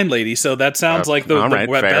champion blind lady. So that sounds like the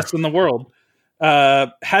best in the world.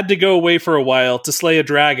 Had to go away for a while to slay a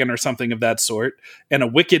dragon or something of that sort. And a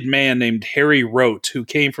wicked man named Harry Rote, who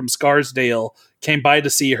came from Scarsdale, came by to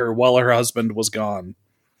see her while her husband was gone.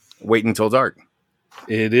 Wait until dark.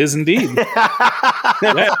 It is indeed. Number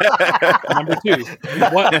 2.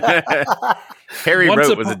 Harry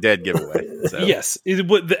Rote was a dead giveaway. So. Yes,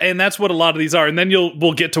 and that's what a lot of these are. And then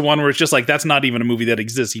we'll get to one where it's just like, that's not even a movie that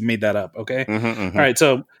exists. He made that up. Okay. All right.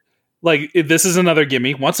 So this is another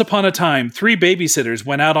gimme. Once upon a time, 3 babysitters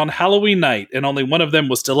went out on Halloween night and only one of them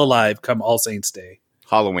was still alive come All Saints Day.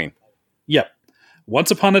 Halloween. Yep. Once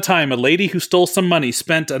upon a time, a lady who stole some money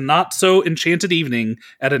spent a not so enchanted evening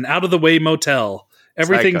at an out of the way motel.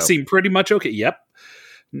 Everything seemed pretty much okay. Yep.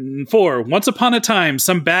 4. Once upon a time,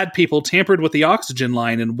 some bad people tampered with the oxygen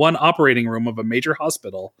line in one operating room of a major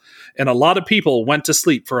hospital, and a lot of people went to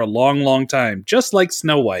sleep for a long, long time, just like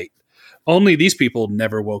Snow White. Only these people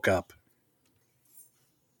never woke up.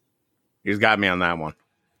 He's got me on that one.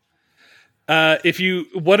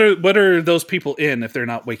 What are those people in if they're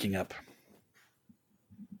not waking up?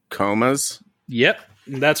 Comas? Yep,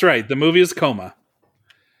 that's right. The movie is Coma.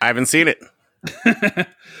 I haven't seen it.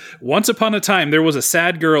 Once upon a time, there was a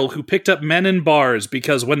sad girl who picked up men in bars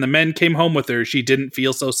because when the men came home with her, she didn't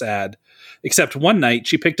feel so sad. Except one night,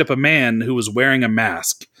 she picked up a man who was wearing a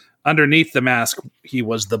mask. Underneath the mask, he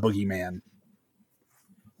was the boogeyman.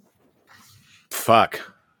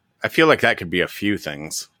 Fuck. I feel like that could be a few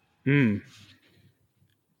things.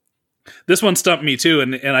 This one stumped me too,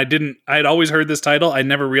 and I'd always heard this title. I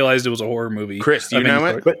never realized it was a horror movie. Chris, do you know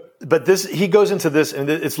it? But this, he goes into this, and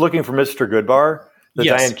it's Looking for Mr. Goodbar, the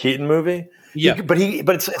Diane Keaton movie. Yeah, but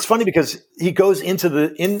it's funny because he goes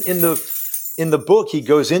into in the book he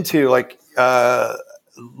goes into like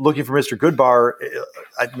Looking for Mr. Goodbar.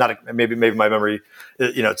 Maybe my memory,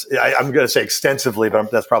 I'm going to say extensively,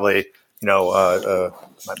 but that's probably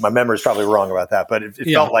my memory is probably wrong about that, but it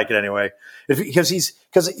felt like it anyway. Because he's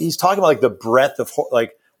talking about like the breadth of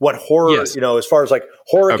like what horror, as far as like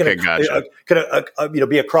horror can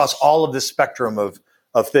be across all of this spectrum of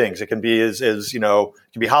things. It can be it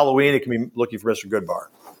can be Halloween. It can be Looking for Mr. Goodbar.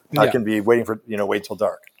 It can be Wait Till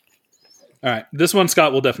Dark. All right, this one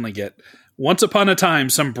Scott will definitely get. Once upon a time,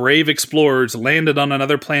 some brave explorers landed on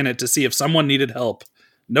another planet to see if someone needed help.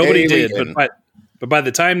 Nobody did, but by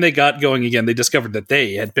the time they got going again, they discovered that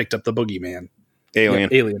they had picked up the boogeyman.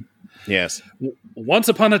 Alien. Yes. Once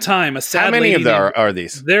upon a time, a sad How many lady of there are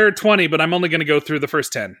these? There are 20, but I'm only going to go through the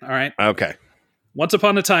first 10. All right. Okay. Once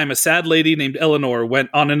upon a time, a sad lady named Eleanor went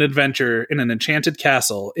on an adventure in an enchanted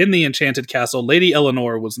castle. In the enchanted castle, Lady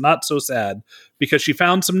Eleanor was not so sad because she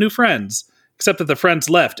found some new friends, except that the friends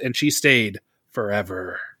left and she stayed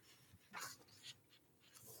forever.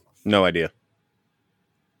 No idea.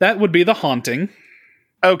 That would be The Haunting.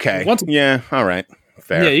 Okay. All right.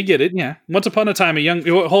 Fair. Yeah, you get it. Yeah. Once upon a time,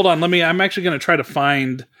 hold on. I'm actually going to try to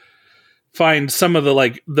find some of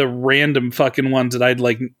the random fucking ones that I'd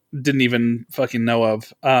didn't even fucking know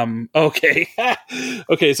of. Okay.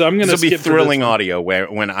 Okay. So I'm going to skip. This will be thrilling audio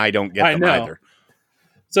when I don't get them either.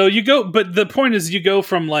 So you go, but the point is you go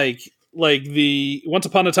from like the Once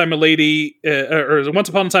Upon a Time a lady, or Once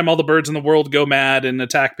Upon a Time all the birds in the world go mad and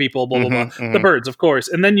attack people, blah, blah, blah. Mm-hmm. The birds, of course.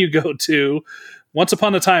 And then you go to Once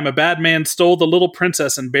Upon a Time, a bad man stole the little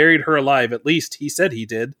princess and buried her alive. At least he said he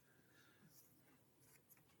did.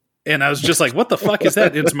 And I was just like, what the fuck is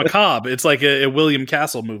that? It's macabre. It's like a William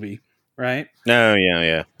Castle movie, right? Oh,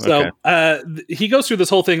 yeah. Okay. So he goes through this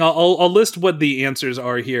whole thing. I'll list what the answers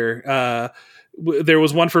are here. There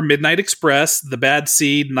was one for Midnight Express, The Bad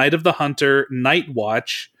Seed, Night of the Hunter, Night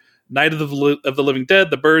Watch, Night of the Living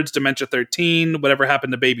Dead, The Birds, Dementia 13, Whatever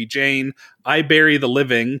Happened to Baby Jane, I Bury the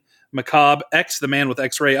Living, Macabre, X, The Man with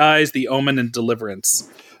X-Ray Eyes, The Omen, and Deliverance.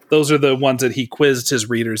 Those are the ones that he quizzed his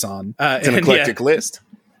readers on. It's an eclectic list.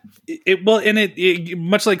 It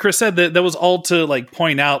much like Chris said, that was all to like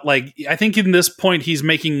point out. Like I think in this point he's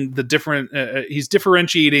making the different. He's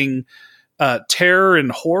differentiating terror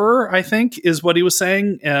and horror. I think is what he was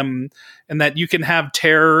saying, and that you can have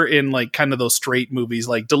terror in like kind of those straight movies.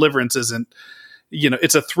 Like Deliverance isn't,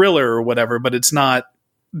 it's a thriller or whatever, but it's not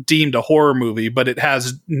deemed a horror movie. But it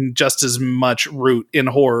has just as much root in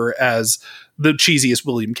horror as the cheesiest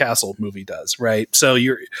William Castle movie does. Right? So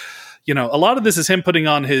a lot of this is him putting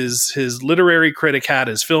on his literary critic hat,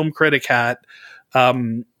 his film critic hat,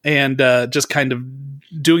 and just kind of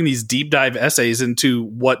doing these deep dive essays into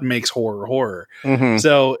what makes horror. Mm-hmm.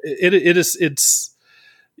 So it's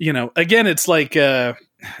again, it's like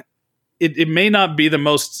it may not be the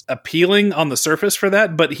most appealing on the surface for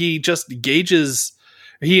that, but he just engages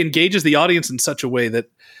the audience in such a way that,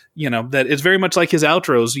 you know, that it's very much like his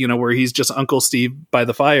outros, you know, where he's just Uncle Steve by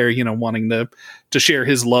the fire, you know, wanting to share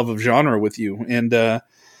his love of genre with you. And,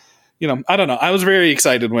 you know, I don't know. I was very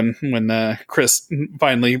excited when Chris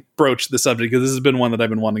finally broached the subject, because this has been one that I've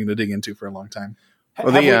been wanting to dig into for a long time.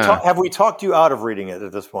 Well, have we talked you out of reading it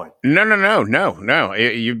at this point? No.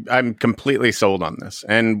 I'm completely sold on this.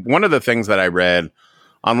 And one of the things that I read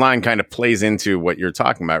online kind of plays into what you're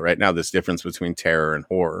talking about right now, this difference between terror and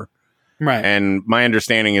horror. Right. And my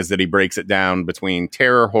understanding is that he breaks it down between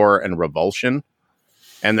terror, horror, and revulsion.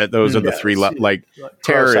 And that those are the three, like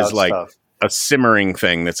terror is like stuff. A simmering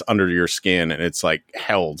thing that's under your skin and it's like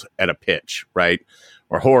held at a pitch, right?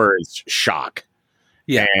 Or horror is shock.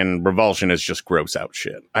 Yeah. And revulsion is just gross out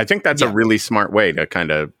shit. I think that's a really smart way to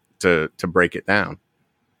kind of to break it down.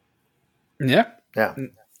 Yeah.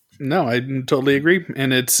 No, I totally agree.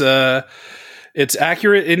 And it's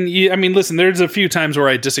accurate. And I mean, listen, there's a few times where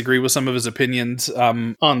I disagree with some of his opinions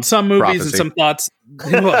on some movies and some thoughts.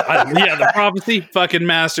 The Prophecy, fucking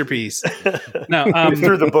masterpiece. No, you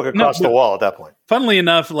threw the book across the wall at that point. Funnily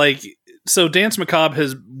enough, like, so Danse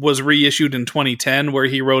Macabre was reissued in 2010, where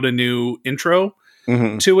he wrote a new intro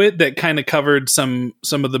to it that kind of covered some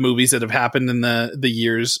of the movies that have happened in the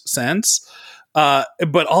years since.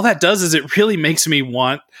 But all that does is it really makes me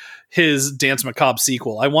want his Danse Macabre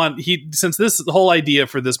sequel. Since this whole idea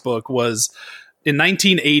for this book was in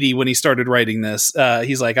 1980 when he started writing this,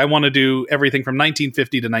 he's like, I want to do everything from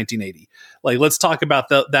 1950 to 1980. Like, let's talk about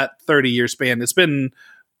that 30-year span. It's been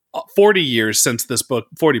 40 years since this book,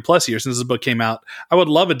 40 plus years since this book came out. I would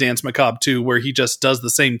love a Danse Macabre 2 where he just does the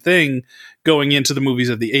same thing going into the movies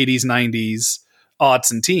of the 80s, 90s,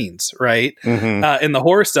 aughts and teens, right? In the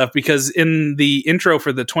horror stuff, because in the intro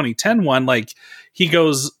for the 2010 one, like he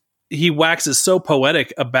waxes so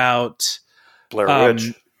poetic about Blair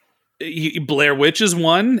Witch. Blair Witch is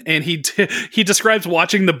one, and he describes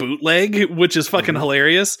watching the bootleg, which is fucking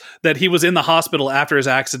hilarious. That he was in the hospital after his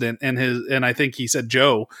accident, and I think he said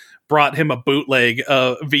Joe brought him a bootleg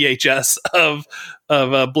VHS of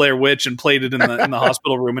Blair Witch and played it in the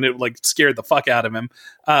hospital room, and it like scared the fuck out of him.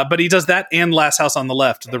 But he does that and Last House on the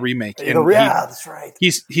Left, the remake. And that's right. He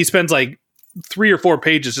spends like 3 or 4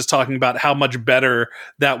 pages just talking about how much better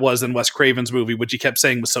that was than Wes Craven's movie, which he kept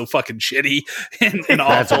saying was so fucking shitty and awful.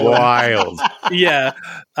 That's wild. Yeah.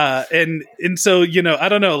 And so, you know, I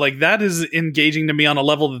don't know, like that is engaging to me on a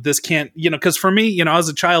level that this can't, you know, because for me, you know, I was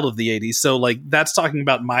a child of the 80s. So like that's talking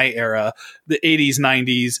about my era, the 80s,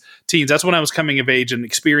 90s, teens. That's when I was coming of age and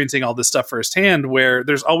experiencing all this stuff firsthand, where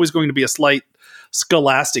there's always going to be a slight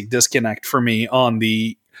scholastic disconnect for me on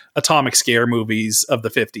the atomic scare movies of the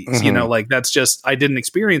 50s. You know, like that's just, I didn't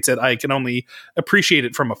experience it. I can only appreciate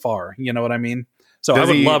it from afar. You know what I mean? So I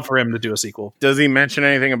would love for him to do a sequel. Does he mention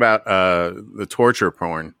anything about the torture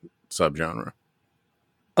porn subgenre?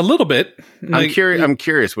 A little bit. I'm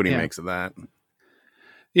curious what he makes of that.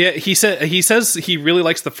 Yeah, he says he really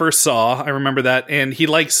likes the first Saw. I remember that, and he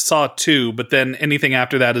likes Saw 2. But then anything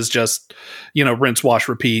after that is just, you know, rinse, wash,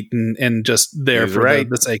 repeat, and just there for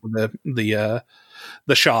the sake of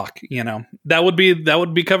the shock. You know, that would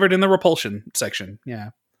be covered in the repulsion section.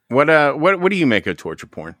 Yeah. What do you make of torture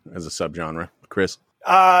porn as a subgenre, Chris?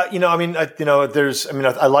 You know, I mean, I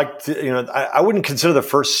like to, you know, I wouldn't consider the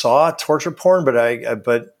first Saw torture porn, but I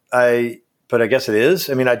guess it is.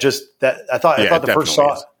 I mean, I thought the first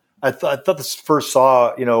Saw, I thought this first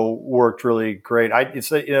Saw, you know, worked really great.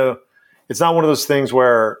 It's you know, it's not one of those things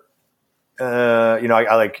where, you know,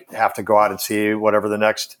 I like have to go out and see whatever the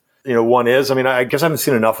next, you know, one is. I mean, I guess I haven't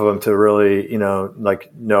seen enough of them to really, you know,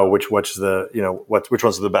 like know which one's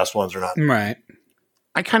the best ones or not. Right.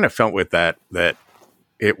 I kind of felt with that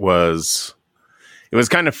it was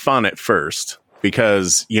kind of fun at first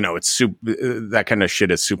because, you know, it's that kind of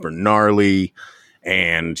shit is super gnarly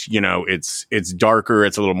and, you know, it's darker.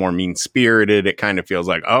 It's a little more mean spirited. It kind of feels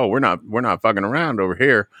like, oh, we're not fucking around over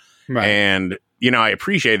here. Right. And, you know, I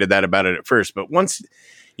appreciated that about it at first, but once,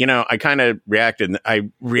 you know, I kind of I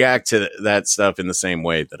react to that stuff in the same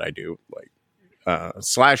way that I do like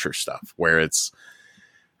slasher stuff, where it's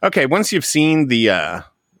okay. Once you've seen the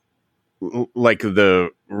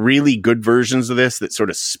really good versions of this that sort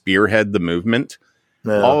of spearhead the movement,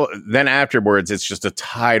 then afterwards it's just a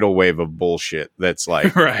tidal wave of bullshit that's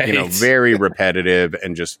like, you know, very repetitive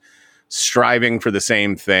and just striving for the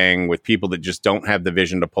same thing with people that just don't have the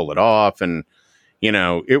vision to pull it off. And, you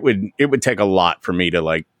know, it would take a lot for me to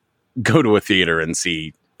like go to a theater and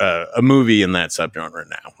see a movie in that subgenre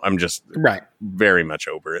now. I'm just very much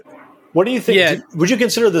over it. What do you think? Yeah. Would you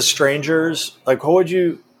consider The Strangers? Like, how would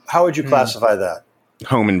you How would you classify that?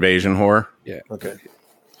 Home invasion horror. Yeah. Okay.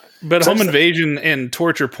 But home invasion and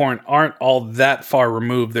torture porn aren't all that far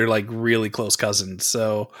removed. They're like really close cousins.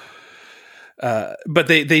 So, but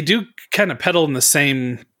they do kind of peddle in the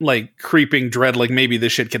same like creeping dread. Like maybe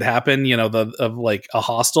this shit could happen. You know, of like a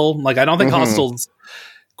Hostel. Like I don't think Hostel's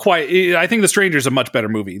quite. I think The Stranger's a much better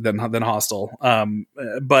movie than Hostel.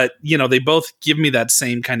 But you know, they both give me that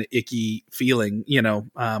same kind of icky feeling. You know,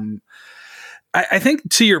 I think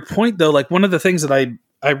to your point though, like one of the things that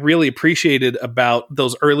I really appreciated about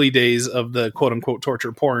those early days of the quote unquote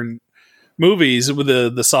torture porn movies with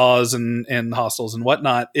the Saws and Hostels and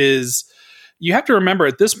whatnot is you have to remember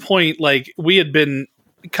at this point, like we had been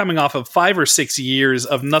coming off of 5 or 6 years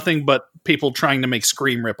of nothing but people trying to make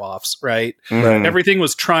Scream ripoffs, right? Mm-hmm. Everything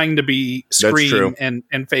was trying to be Scream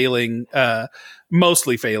and failing,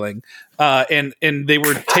 mostly failing. And they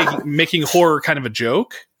were making horror kind of a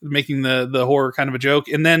joke, making the horror kind of a joke.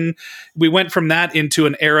 And then we went from that into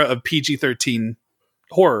an era of PG-13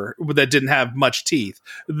 horror that didn't have much teeth.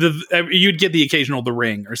 You'd get the occasional The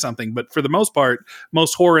Ring or something, but for the most part,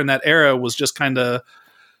 most horror in that era was just kind of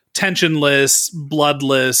tensionless,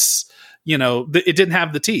 bloodless. You know, it didn't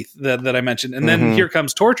have the teeth that I mentioned. And then here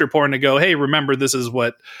comes torture porn to go, hey, remember, this is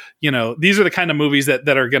what, you know, these are the kind of movies that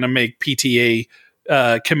are going to make PTA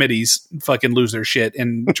committees fucking lose their shit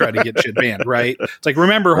and try to get shit banned, right? It's like,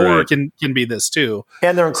 remember, horror can be this too.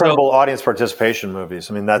 And they're incredible audience participation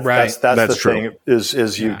movies. I mean, that's the thing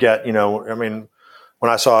is you get, you know, I mean,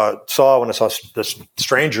 when I saw The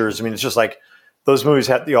Strangers, I mean, it's just like those movies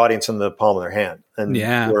had the audience in the palm of their hand, and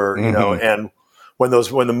were, you know, and when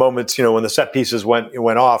the moments, you know, when the set pieces went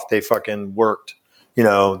off, they fucking worked. You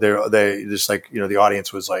know, they just like, you know, the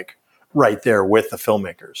audience was like right there with the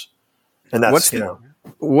filmmakers, and that's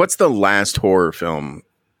what's the last horror film,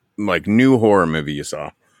 like new horror movie you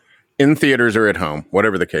saw in theaters or at home,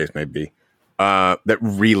 whatever the case may be, that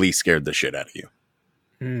really scared the shit out of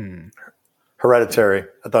you? Hereditary.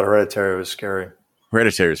 I thought Hereditary was scary.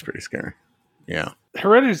 Hereditary is pretty scary. Yeah.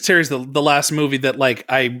 Hereditary is the last movie that like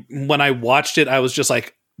when I watched it, I was just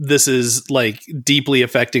like, this is like deeply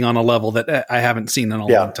affecting on a level that I haven't seen in a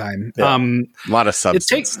long time. Yeah. A lot of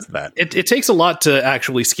substance to that. It takes a lot to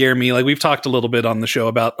actually scare me. Like we've talked a little bit on the show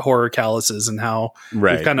about horror calluses and how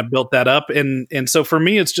we've kind of built that up. And so for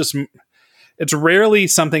me, it's rarely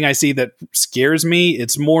something I see that scares me.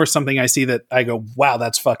 It's more something I see that I go, wow,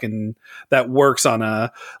 that works on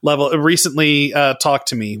a level. Recently, Talk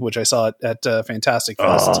to Me, which I saw at Fantastic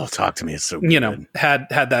Fest. Oh, Talk to Me is so good. You know, had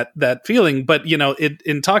that feeling, but you know,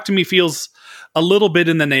 in Talk to Me feels a little bit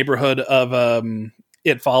in the neighborhood of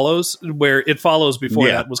It Follows, where It Follows before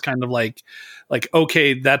that was kind of like,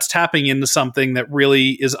 okay, that's tapping into something that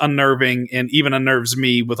really is unnerving and even unnerves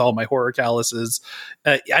me with all my horror calluses.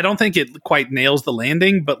 I don't think it quite nails the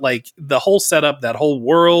landing, but like the whole setup, that whole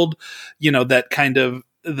world, you know, that kind of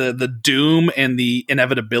the doom and the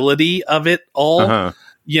inevitability of it all,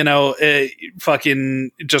 you know, it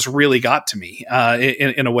fucking just really got to me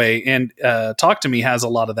in a way. And Talk to Me has a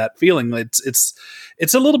lot of that feeling.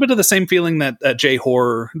 It's a little bit of the same feeling that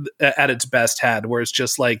J-horror at its best had, where it's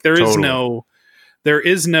just like they're the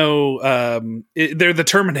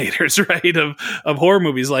Terminators, right? Of horror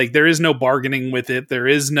movies. Like there is no bargaining with it. There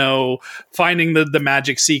is no finding the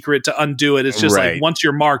magic secret to undo it. It's just like, once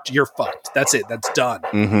you're marked, you're fucked. That's it. That's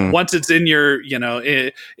done. Once it's in your, you know,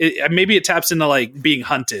 maybe it taps into like being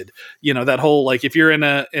hunted, you know, that whole, like if you're in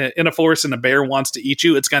a forest and a bear wants to eat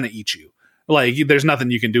you, it's going to eat you. Like there's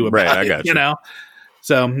nothing you can do about it, you know?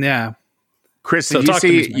 So, yeah. Chris, did you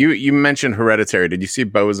see, you mentioned Hereditary. Did you see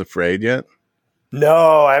Beau is Afraid yet?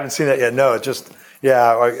 No, I haven't seen that yet. No, it just,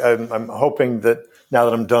 I'm hoping that now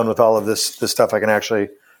that I'm done with all of this stuff, I can actually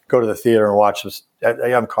go to the theater and watch this.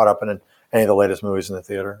 I'm caught up in any of the latest movies in the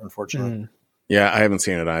theater, unfortunately. Yeah, I haven't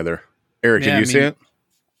seen it either. Eric, did you see it?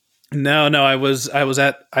 No, I was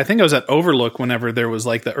at Overlook whenever there was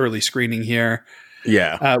like the early screening here.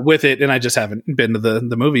 Yeah. With it, and I just haven't been to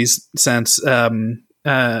the movies since.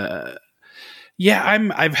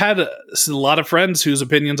 I've had a lot of friends whose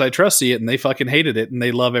opinions I trust see it, and they fucking hated it, and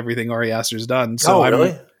they love everything Ari Aster's done. So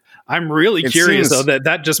really? I'm really curious, though.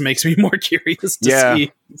 That just makes me more curious to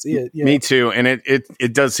see it. Yeah. Me too. And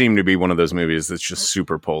it does seem to be one of those movies that's just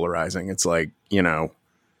super polarizing. It's like, you know,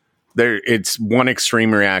 it's one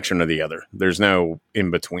extreme reaction or the other. There's no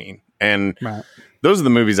in between, and those are the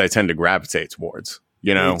movies I tend to gravitate towards.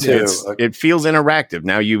 You know, it feels interactive.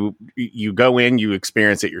 Now you go in, you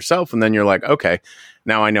experience it yourself, and then you're like, okay,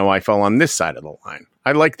 now I know I fell on this side of the line.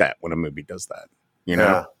 I like that when a movie does that. You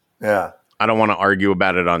know? Yeah. I don't want to argue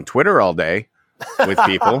about it on Twitter all day, with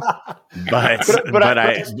people, but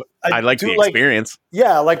I like the experience.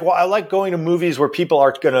 Yeah, I like going to movies where people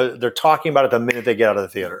they're talking about it the minute they get out of the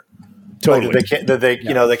theater. Totally.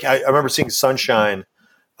 I remember seeing Sunshine,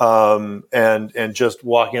 and just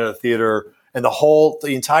walking out of the theater, and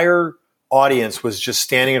the entire audience was just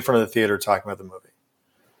standing in front of the theater talking about the movie.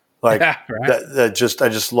 Like right. I just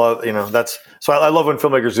love, so I love when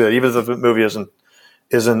filmmakers do that, even if the movie isn't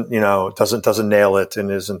doesn't nail it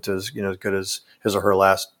and isn't as good as his or her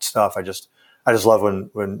last stuff. I just love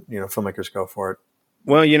when filmmakers go for it.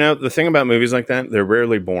 Well, the thing about movies like that, they're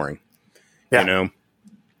rarely boring. Yeah.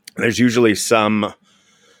 There's usually some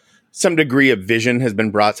degree of vision has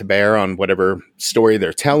been brought to bear on whatever story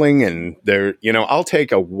they're telling, and I'll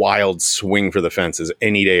take a wild swing for the fences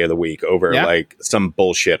any day of the week over like some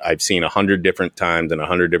bullshit I've seen 100 different times in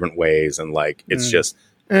 100 different ways, and like it's just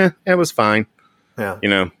it was fine.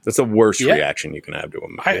 Yeah. That's the worst reaction you can have to a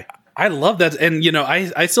movie. I love that. And,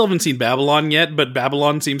 I still haven't seen Babylon yet, but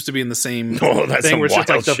Babylon seems to be in the same thing where it's just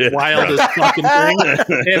like the wildest fucking thing.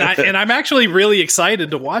 And I'm actually really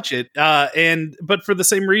excited to watch it. But for the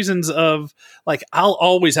same reasons of like, I'll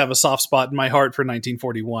always have a soft spot in my heart for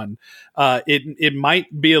 1941. It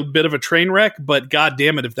might be a bit of a train wreck, but God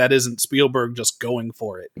damn it, if that isn't Spielberg just going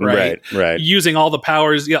for it. Right. Using all the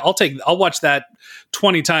powers. Yeah. I'll watch that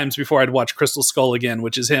 20 times before I'd watch Crystal Skull again,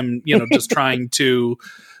 which is him, just trying to,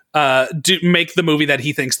 make the movie that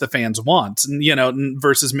he thinks the fans want,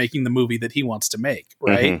 versus making the movie that he wants to make.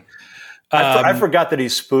 Right. Mm-hmm. I forgot that he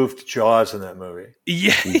spoofed Jaws in that movie.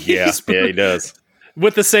 Yeah, he does.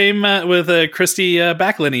 With the same, with Christy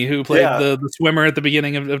Backliny, who played the swimmer at the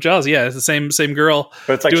beginning of Jaws. Yeah. It's the same girl.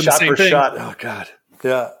 But it's like doing shot the same for thing. shot. Oh God.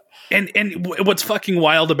 Yeah. And what's fucking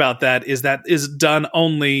wild about that is done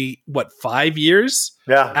only 5 years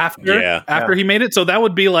after he made it. So that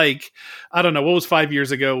would be like, I don't know, what was 5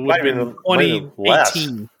 years ago? Would have been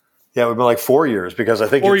 2018. Yeah, it would have been like 4 years, because I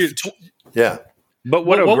think 4 years. Yeah. But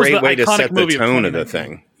what a great way to set the tone of the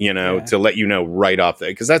thing, to let you know right off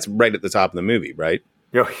there, because that's right at the top of the movie, right?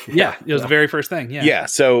 Yeah, it was the very first thing. Yeah. Yeah.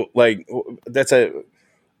 So like that's a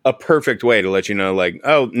perfect way to let you know, like,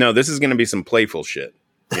 oh no, this is going to be some playful shit.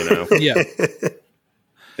 Yeah,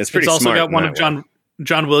 it's pretty. It's also smart got one of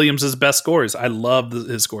John Williams' best scores. I love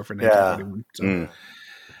his score for 1941.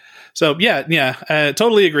 So I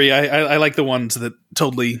totally agree. I like the ones that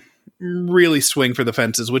totally really swing for the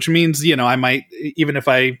fences, which means I might, even if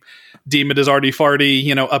I deem it as arty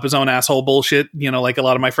farty, up his own asshole bullshit, like a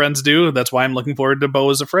lot of my friends do. That's why I'm looking forward to Beau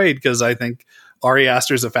is Afraid, because I think Ari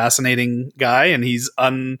Aster's a fascinating guy, and he's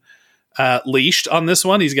leashed on this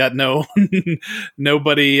one. He's got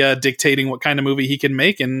nobody dictating what kind of movie he can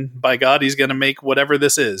make, and by God, he's going to make whatever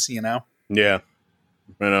this is. Yeah,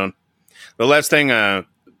 right on. The last thing I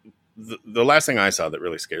saw that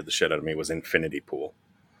really scared the shit out of me was Infinity Pool,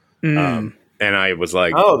 and I was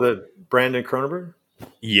like, "Oh, the Brandon Cronenberg."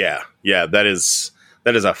 Yeah, that is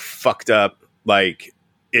a fucked up, like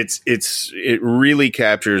it really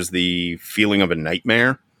captures the feeling of a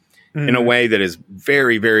nightmare. In a way that is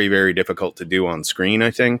very, very, very difficult to do on screen, I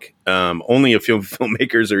think. Only a few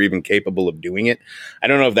filmmakers are even capable of doing it. I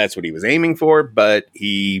don't know if that's what he was aiming for, but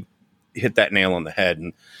he hit that nail on the head.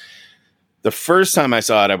 And the first time I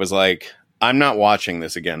saw it, I was like, I'm not watching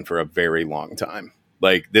this again for a very long time.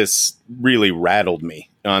 Like, this really rattled me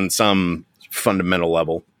on some fundamental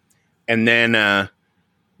level. And then the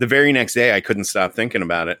very next day, I couldn't stop thinking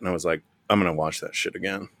about it. And I was like, I'm going to watch that shit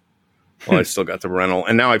again. Well, I still got the rental,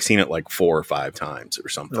 and now I've seen it like 4 or 5 times or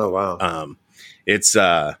something. Oh wow! It's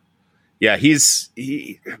what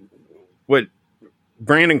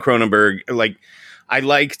Brandon Cronenberg, like, I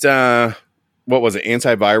liked what was it?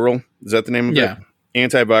 Antiviral? Is that the name of it?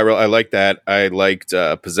 Antiviral. I liked that. I liked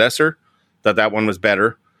Possessor. Thought that one was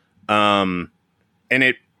better. But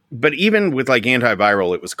even with like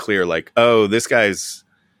Antiviral, it was clear, like, oh, this guy's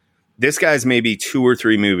maybe 2 or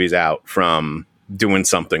 3 movies out from doing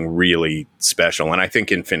something really special. And I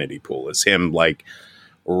think Infinity Pool is him like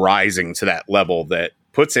rising to that level that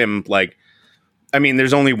puts him like, I mean,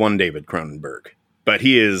 there's only one David Cronenberg, but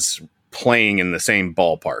he is playing in the same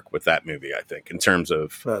ballpark with that movie, I think, in terms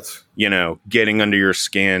of, getting under your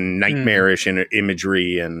skin, nightmarish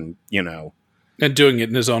imagery and, and doing it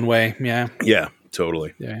in his own way. Yeah. Yeah,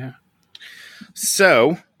 totally. Yeah.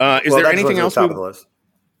 So, is there anything else?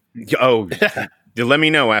 Let me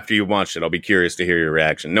know after you watched it. I'll be curious to hear your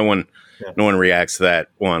reaction. No one reacts to that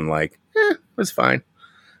one like, it was fine.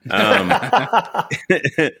 But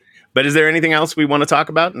is there anything else we want to talk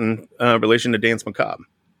about in relation to Danse Macabre?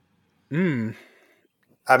 I mean,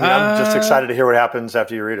 I'm just excited to hear what happens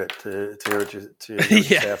after you read it. To hear what you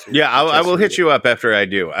say after I will hit you up after I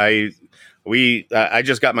do. I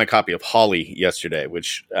just got my copy of Holly yesterday,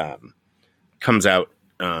 which comes out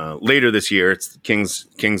later this year. It's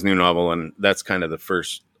King's new novel, and that's kind of the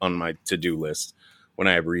first on my to-do list when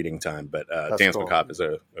I have reading time. But Danse Macabre is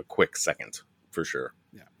a quick second for sure.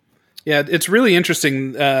 Yeah, it's really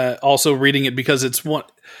interesting also reading it because it's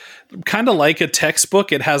kind of like a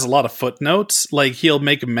textbook. It has a lot of footnotes. Like he'll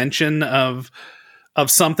make mention of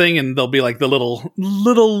something and there'll be like the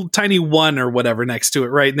little tiny one or whatever next to it,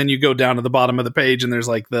 right? And then you go down to the bottom of the page and there's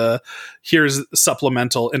like here's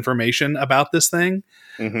supplemental information about this thing.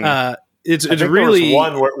 Mm-hmm. It's really there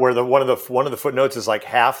was one where one of the footnotes is like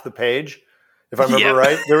half the page. If I remember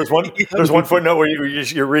right, there was one. There's one footnote where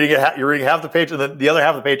you're reading it. You're reading half the page, and then the other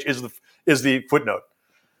half of the page is the footnote.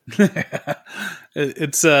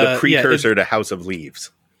 It's the precursor to House of Leaves.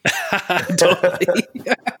 Totally.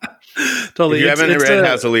 Totally. If you haven't read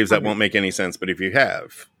House of Leaves, that won't make any sense. But if you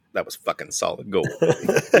have, that was fucking solid gold.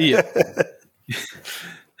 Yeah.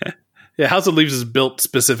 Yeah, House of Leaves is built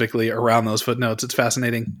specifically around those footnotes. It's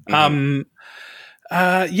fascinating. Mm-hmm.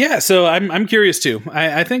 So I'm curious too.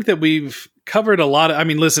 I think that we've covered a lot of, I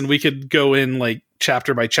mean, listen, we could go in like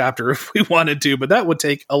chapter by chapter if we wanted to, but that would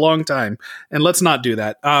take a long time, and let's not do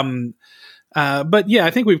that. But yeah,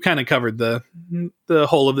 I think we've kind of covered the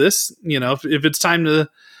whole of this. You know, if it's time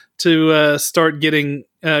to start getting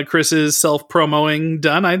Chris's self-promoing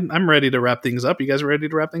done, I'm ready to wrap things up. You guys ready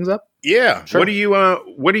to wrap things up? Yeah. Sure. What do you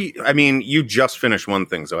I mean, you just finished one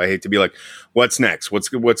thing, so I hate to be like, what's next? What's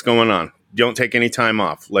going on? Don't take any time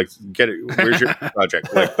off. Like, get it. Where's your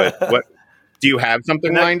project? Like, but what do you have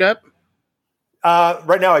something lined up?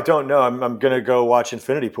 Right now, I don't know. I'm going to go watch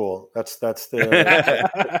Infinity Pool. That's the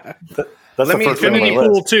Let me Infinity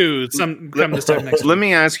Pool 2. Come this time next. Let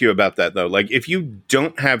me ask you about that though. Like, if you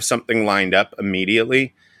don't have something lined up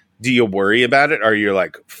immediately, do you worry about it? Or you're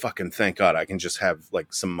like, fucking thank God, I can just have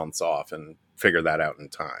like some months off and figure that out in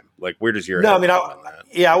time. Like, where does your I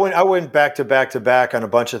went back to back on a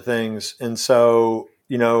bunch of things, and so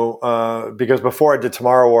because before I did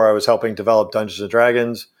Tomorrow War, I was helping develop Dungeons and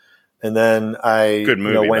Dragons, and then I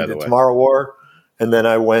went to Tomorrow War, and then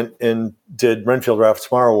I went and did Renfield Draft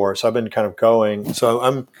Tomorrow War. So I've been kind of going. So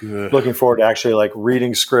I'm looking forward to actually like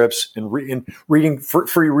reading scripts and reading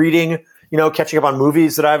free reading. Catching up on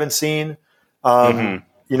movies that I haven't seen. Going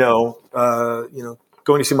to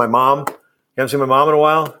see my mom. You haven't seen my mom in a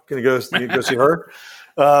while. Going to go see her.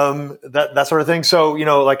 That sort of thing. So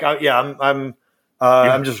I'm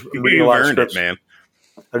just reading a lot of scripts, man.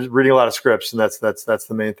 I'm just reading a lot of scripts, and that's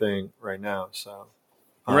the main thing right now. So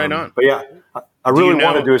right on. But yeah, I really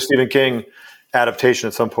want to do a Stephen King adaptation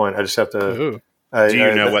at some point. I just have to. Do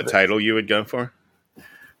you know what title you would go for?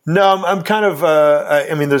 No, I'm kind of.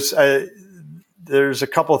 There's a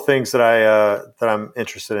couple of things that I'm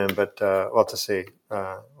interested in, but we'll have to see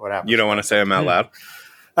what happens. You don't want to say them out loud?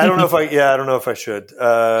 I don't know if I should.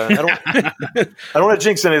 I don't want to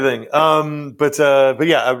jinx anything. But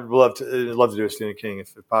yeah, I would love to do a Stephen King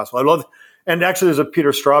if possible. And actually, there's a Peter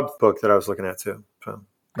Straub book that I was looking at too. So.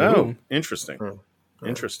 Interesting. Yeah.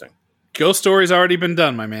 Interesting. Ghost Story's already been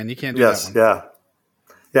done, my man. You can't do that one.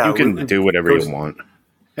 Yeah. You can do whatever you want.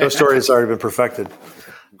 Ghost Story has already been perfected.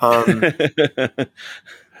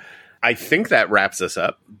 I think that wraps us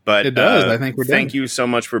up. But it does. I think we're done. Thank you so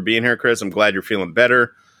much for being here, Chris. I'm glad you're feeling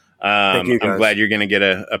better. Thank you, guys. I'm glad you're going to get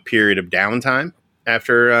a period of downtime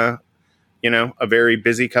after a very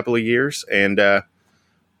busy couple of years. And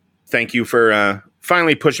thank you for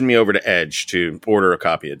finally pushing me over to Edge to order a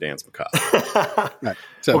copy of Danse Macabre. Right.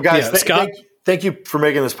 So, well, guys, Scott. Thank you for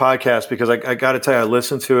making this podcast, because I got to tell you, I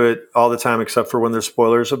listen to it all the time, except for when there's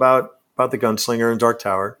spoilers about the Gunslinger and Dark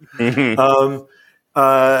Tower. Mm-hmm.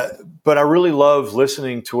 But I really love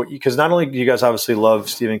listening to because not only do you guys obviously love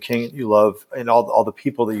Stephen King, you love, and all the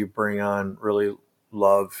people that you bring on really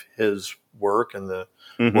love his work and the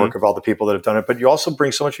work of all the people that have done it. But you also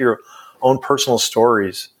bring so much of your own personal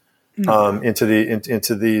stories into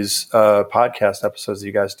these podcast episodes that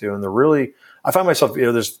you guys do, and they're really. I find myself,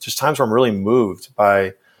 there's just times where I'm really moved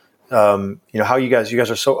by, how you guys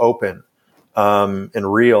are so open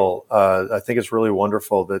and real. I think it's really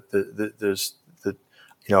wonderful that there's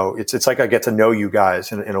it's like I get to know you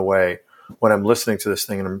guys in a way when I'm listening to this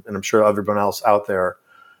thing, and I'm sure everyone else out there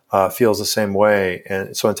feels the same way.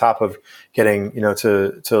 And so on top of getting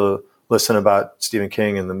to listen about Stephen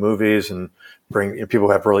King and the movies, and bring people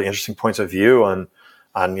who have really interesting points of view on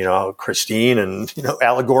Christine and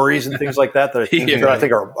allegories and things like that that I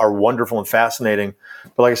think are wonderful and fascinating.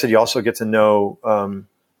 But like I said, you also get to know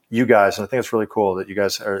you guys, and I think it's really cool that you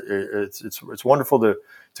guys are. It's wonderful to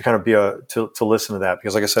kind of be to listen to that,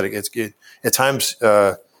 because like I said, at times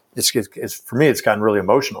it's for me, it's gotten really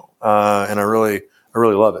emotional, and I really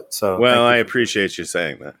love it. So, well, I appreciate you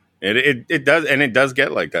saying that. It does, and it does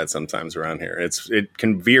get like that sometimes around here. It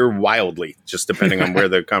can veer wildly just depending on where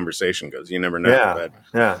the conversation goes. You never know.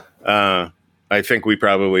 I think we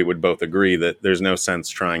probably would both agree that there's no sense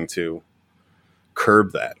trying to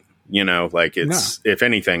curb that. Like if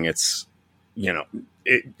anything, it's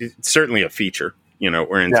it's certainly a feature.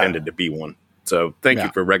 We're intended to be one. So thank you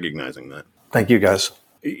for recognizing that. Thank you, guys.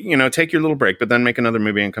 Take your little break, but then make another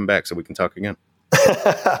movie and come back so we can talk again.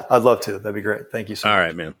 I'd love to. That'd be great. Thank you so much. All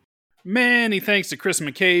right, man. Many thanks to Chris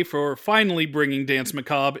McKay for finally bringing Danse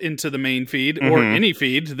Macabre into the main feed or any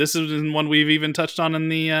feed. This is one we've even touched on on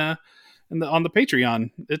the Patreon.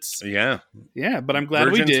 It's but I'm glad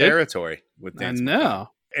Virgin we did. Territory with Danse Macabre. Macabre.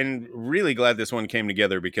 And really glad this one came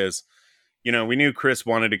together because we knew Chris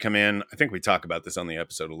wanted to come in. I think we talked about this on the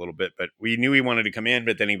episode a little bit, but we knew he wanted to come in,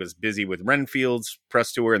 but then he was busy with Renfield's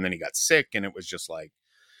press tour, and then he got sick, and it was just like,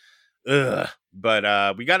 ugh.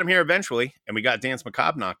 But we got him here eventually, and we got Danse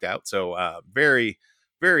Macabre knocked out. So very,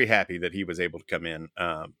 very happy that he was able to come in.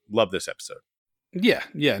 Love this episode.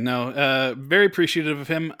 Very appreciative of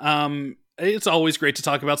him. It's always great to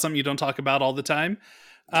talk about something you don't talk about all the time.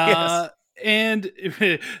 Yes. And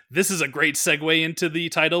this is a great segue into the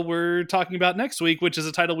title we're talking about next week, which is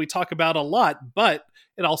a title we talk about a lot, but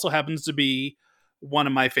it also happens to be one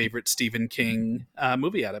of my favorite Stephen King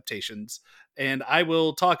movie adaptations. And I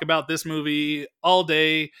will talk about this movie all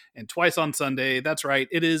day and twice on Sunday. That's right.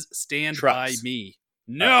 It is Stand By Me.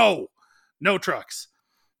 No trucks.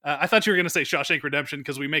 I thought you were going to say Shawshank Redemption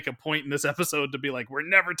because we make a point in this episode to be like, we're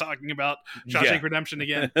never talking about Shawshank Redemption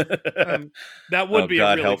again. That would be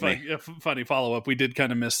a really funny follow-up. We did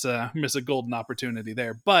kind of miss a golden opportunity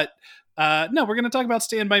there. But no, we're going to talk about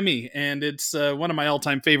Stand By Me. And it's one of my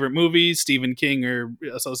all-time favorite movies, Stephen King or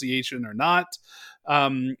association or not.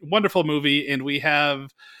 Wonderful movie. And we have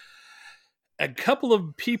a couple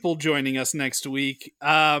of people joining us next week.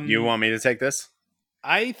 You want me to take this?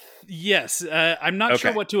 Yes. I'm not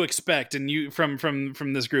sure what to expect, and you from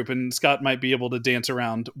this group, and Scott might be able to dance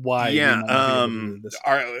around why. Yeah.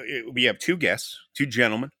 We have two guests, two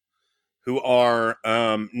gentlemen, who are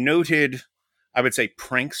noted, I would say,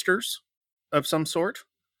 pranksters of some sort.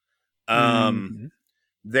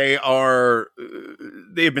 They have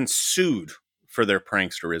been sued for their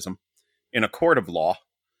pranksterism in a court of law.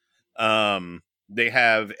 They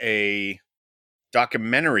have a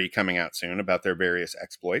documentary coming out soon about their various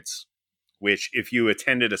exploits, which if you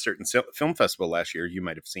attended a certain film festival last year, you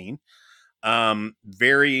might have seen.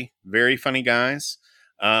 Very, very funny guys.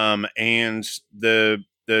 And the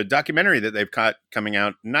documentary that they've got coming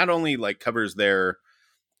out not only like covers their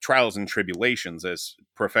trials and tribulations as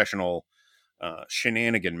professional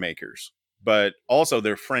shenanigan makers, but also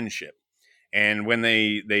their friendship. And when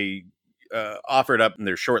they offered up in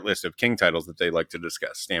their short list of King titles that they like to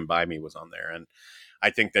discuss, Stand By Me was on there. And I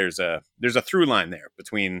think there's a through line there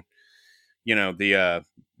between, the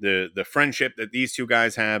friendship that these two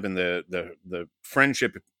guys have and the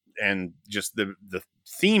friendship and just the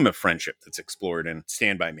theme of friendship that's explored in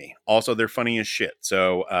Stand By Me. Also, they're funny as shit.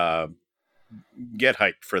 So get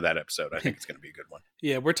hyped for that episode. I think it's going to be a good one.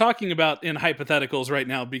 Yeah, we're talking about in hypotheticals right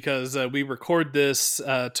now because we record this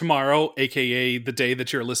tomorrow, aka the day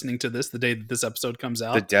that you're listening to this, the day that this episode comes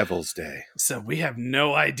out. The Devil's Day. So we have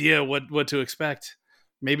no idea what to expect.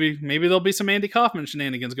 Maybe there'll be some Andy Kaufman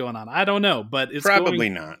shenanigans going on. I don't know, but it's probably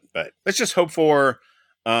not. But let's just hope for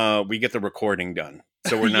we get the recording done,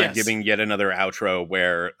 so we're not giving yet another outro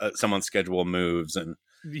where someone's schedule moves and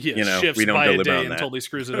shifts we don't by deliver a day on and that. Totally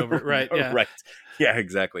screws it over. Right? Yeah. Right. Yeah.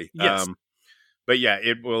 Exactly. Yes. But yeah,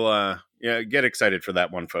 it will. Get excited for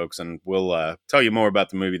that one, folks, and we'll tell you more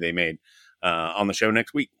about the movie they made on the show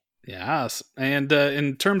next week. Yes. And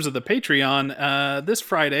in terms of the Patreon, this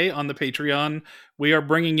Friday on the Patreon, we are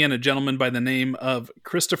bringing in a gentleman by the name of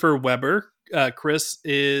Christopher Weber. Chris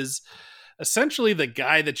is essentially the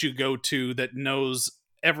guy that you go to that knows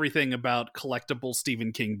everything about collectible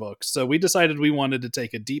Stephen King books. So we decided we wanted to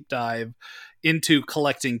take a deep dive into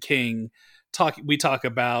collecting King. We talk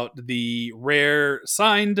about the rare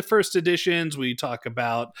signed first editions. We talk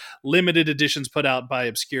about limited editions put out by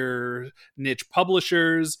obscure niche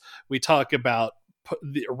publishers. We talk about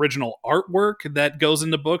the original artwork that goes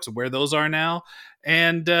into books, where those are now.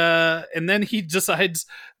 And then he decides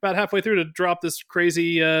about halfway through to drop this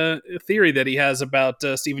crazy theory that he has about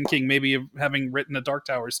Stephen King maybe having written a Dark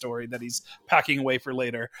Tower story that he's packing away for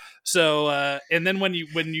later. So and then when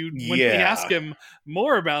we ask him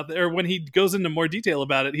more about that, or when he goes into more detail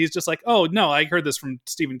about it, he's just like, "Oh no, I heard this from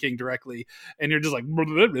Stephen King directly," and you're just like,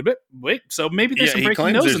 "Wait, so maybe there's some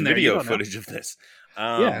breaking news in there." Video footage of this.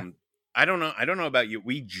 Yeah. I don't know about you.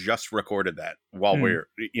 We just recorded that while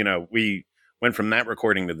we went from that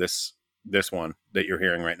recording to this one that you're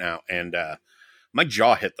hearing right now. And, my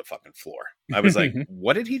jaw hit the fucking floor. I was like,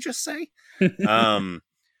 what did he just say?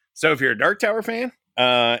 So if you're a Dark Tower fan,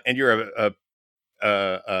 and you're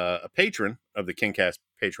a patron of the KingCast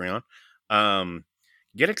Patreon,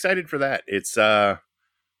 get excited for that. It's a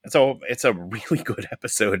really good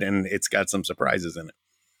episode, and it's got some surprises in it.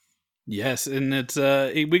 Yes, and it's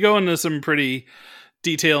we go into some pretty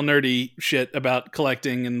detail nerdy shit about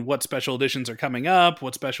collecting and what special editions are coming up,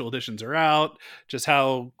 what special editions are out, just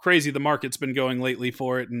how crazy the market's been going lately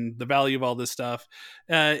for it, and the value of all this stuff.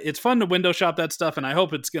 It's fun to window shop that stuff, and I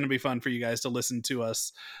hope it's going to be fun for you guys to listen to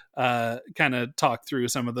us kind of talk through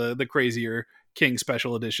some of the crazier King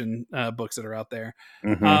special edition books that are out there.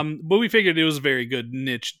 But we figured it was a very good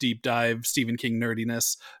niche deep dive Stephen King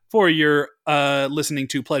nerdiness for your listening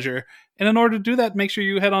to pleasure. And in order to do that, make sure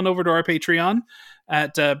you head on over to our Patreon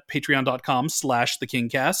at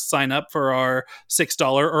patreon.com/thekingcast. Sign up for our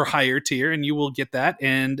 $6 or higher tier, and you will get that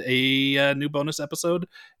and a new bonus episode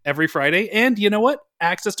every Friday. And you know what?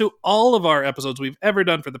 Access to all of our episodes we've ever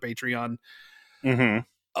done for the Patreon.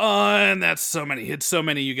 And that's so many. It's so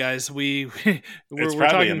many, you guys. We're probably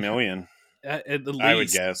talking 1 million. At least. I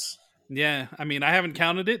would guess. Yeah, I mean, I haven't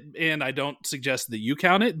counted it, and I don't suggest that you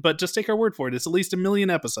count it, but just take our word for it. It's at least 1 million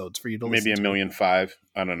episodes for you to listen to. Maybe 1,000,005.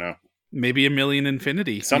 I don't know. Maybe 1 million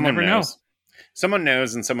infinity. Someone you never knows. know. Someone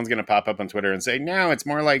knows, and someone's going to pop up on Twitter and say, no, it's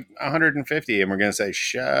more like 150. And we're going to say,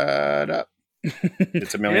 shut up.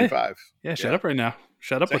 It's 1,000,005. Yeah, shut up right now.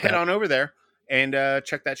 Shut up so with head that. on over there and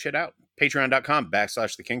check that shit out.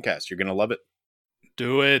 Patreon.com/thekingcast. You're going to love it.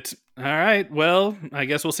 Do it. All right. Well, I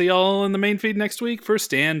guess we'll see y'all in the main feed next week for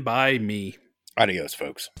Stand By Me. Adios,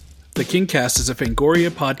 folks. The KingCast is a Fangoria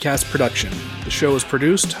podcast production. The show is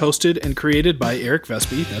produced, hosted, and created by Eric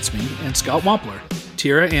Vespi, that's me, and Scott Wampler.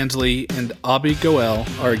 Tira Ansley and Abby Goel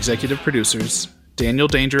are executive producers. Daniel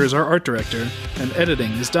Danger is our art director, and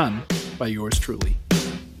editing is done by yours truly.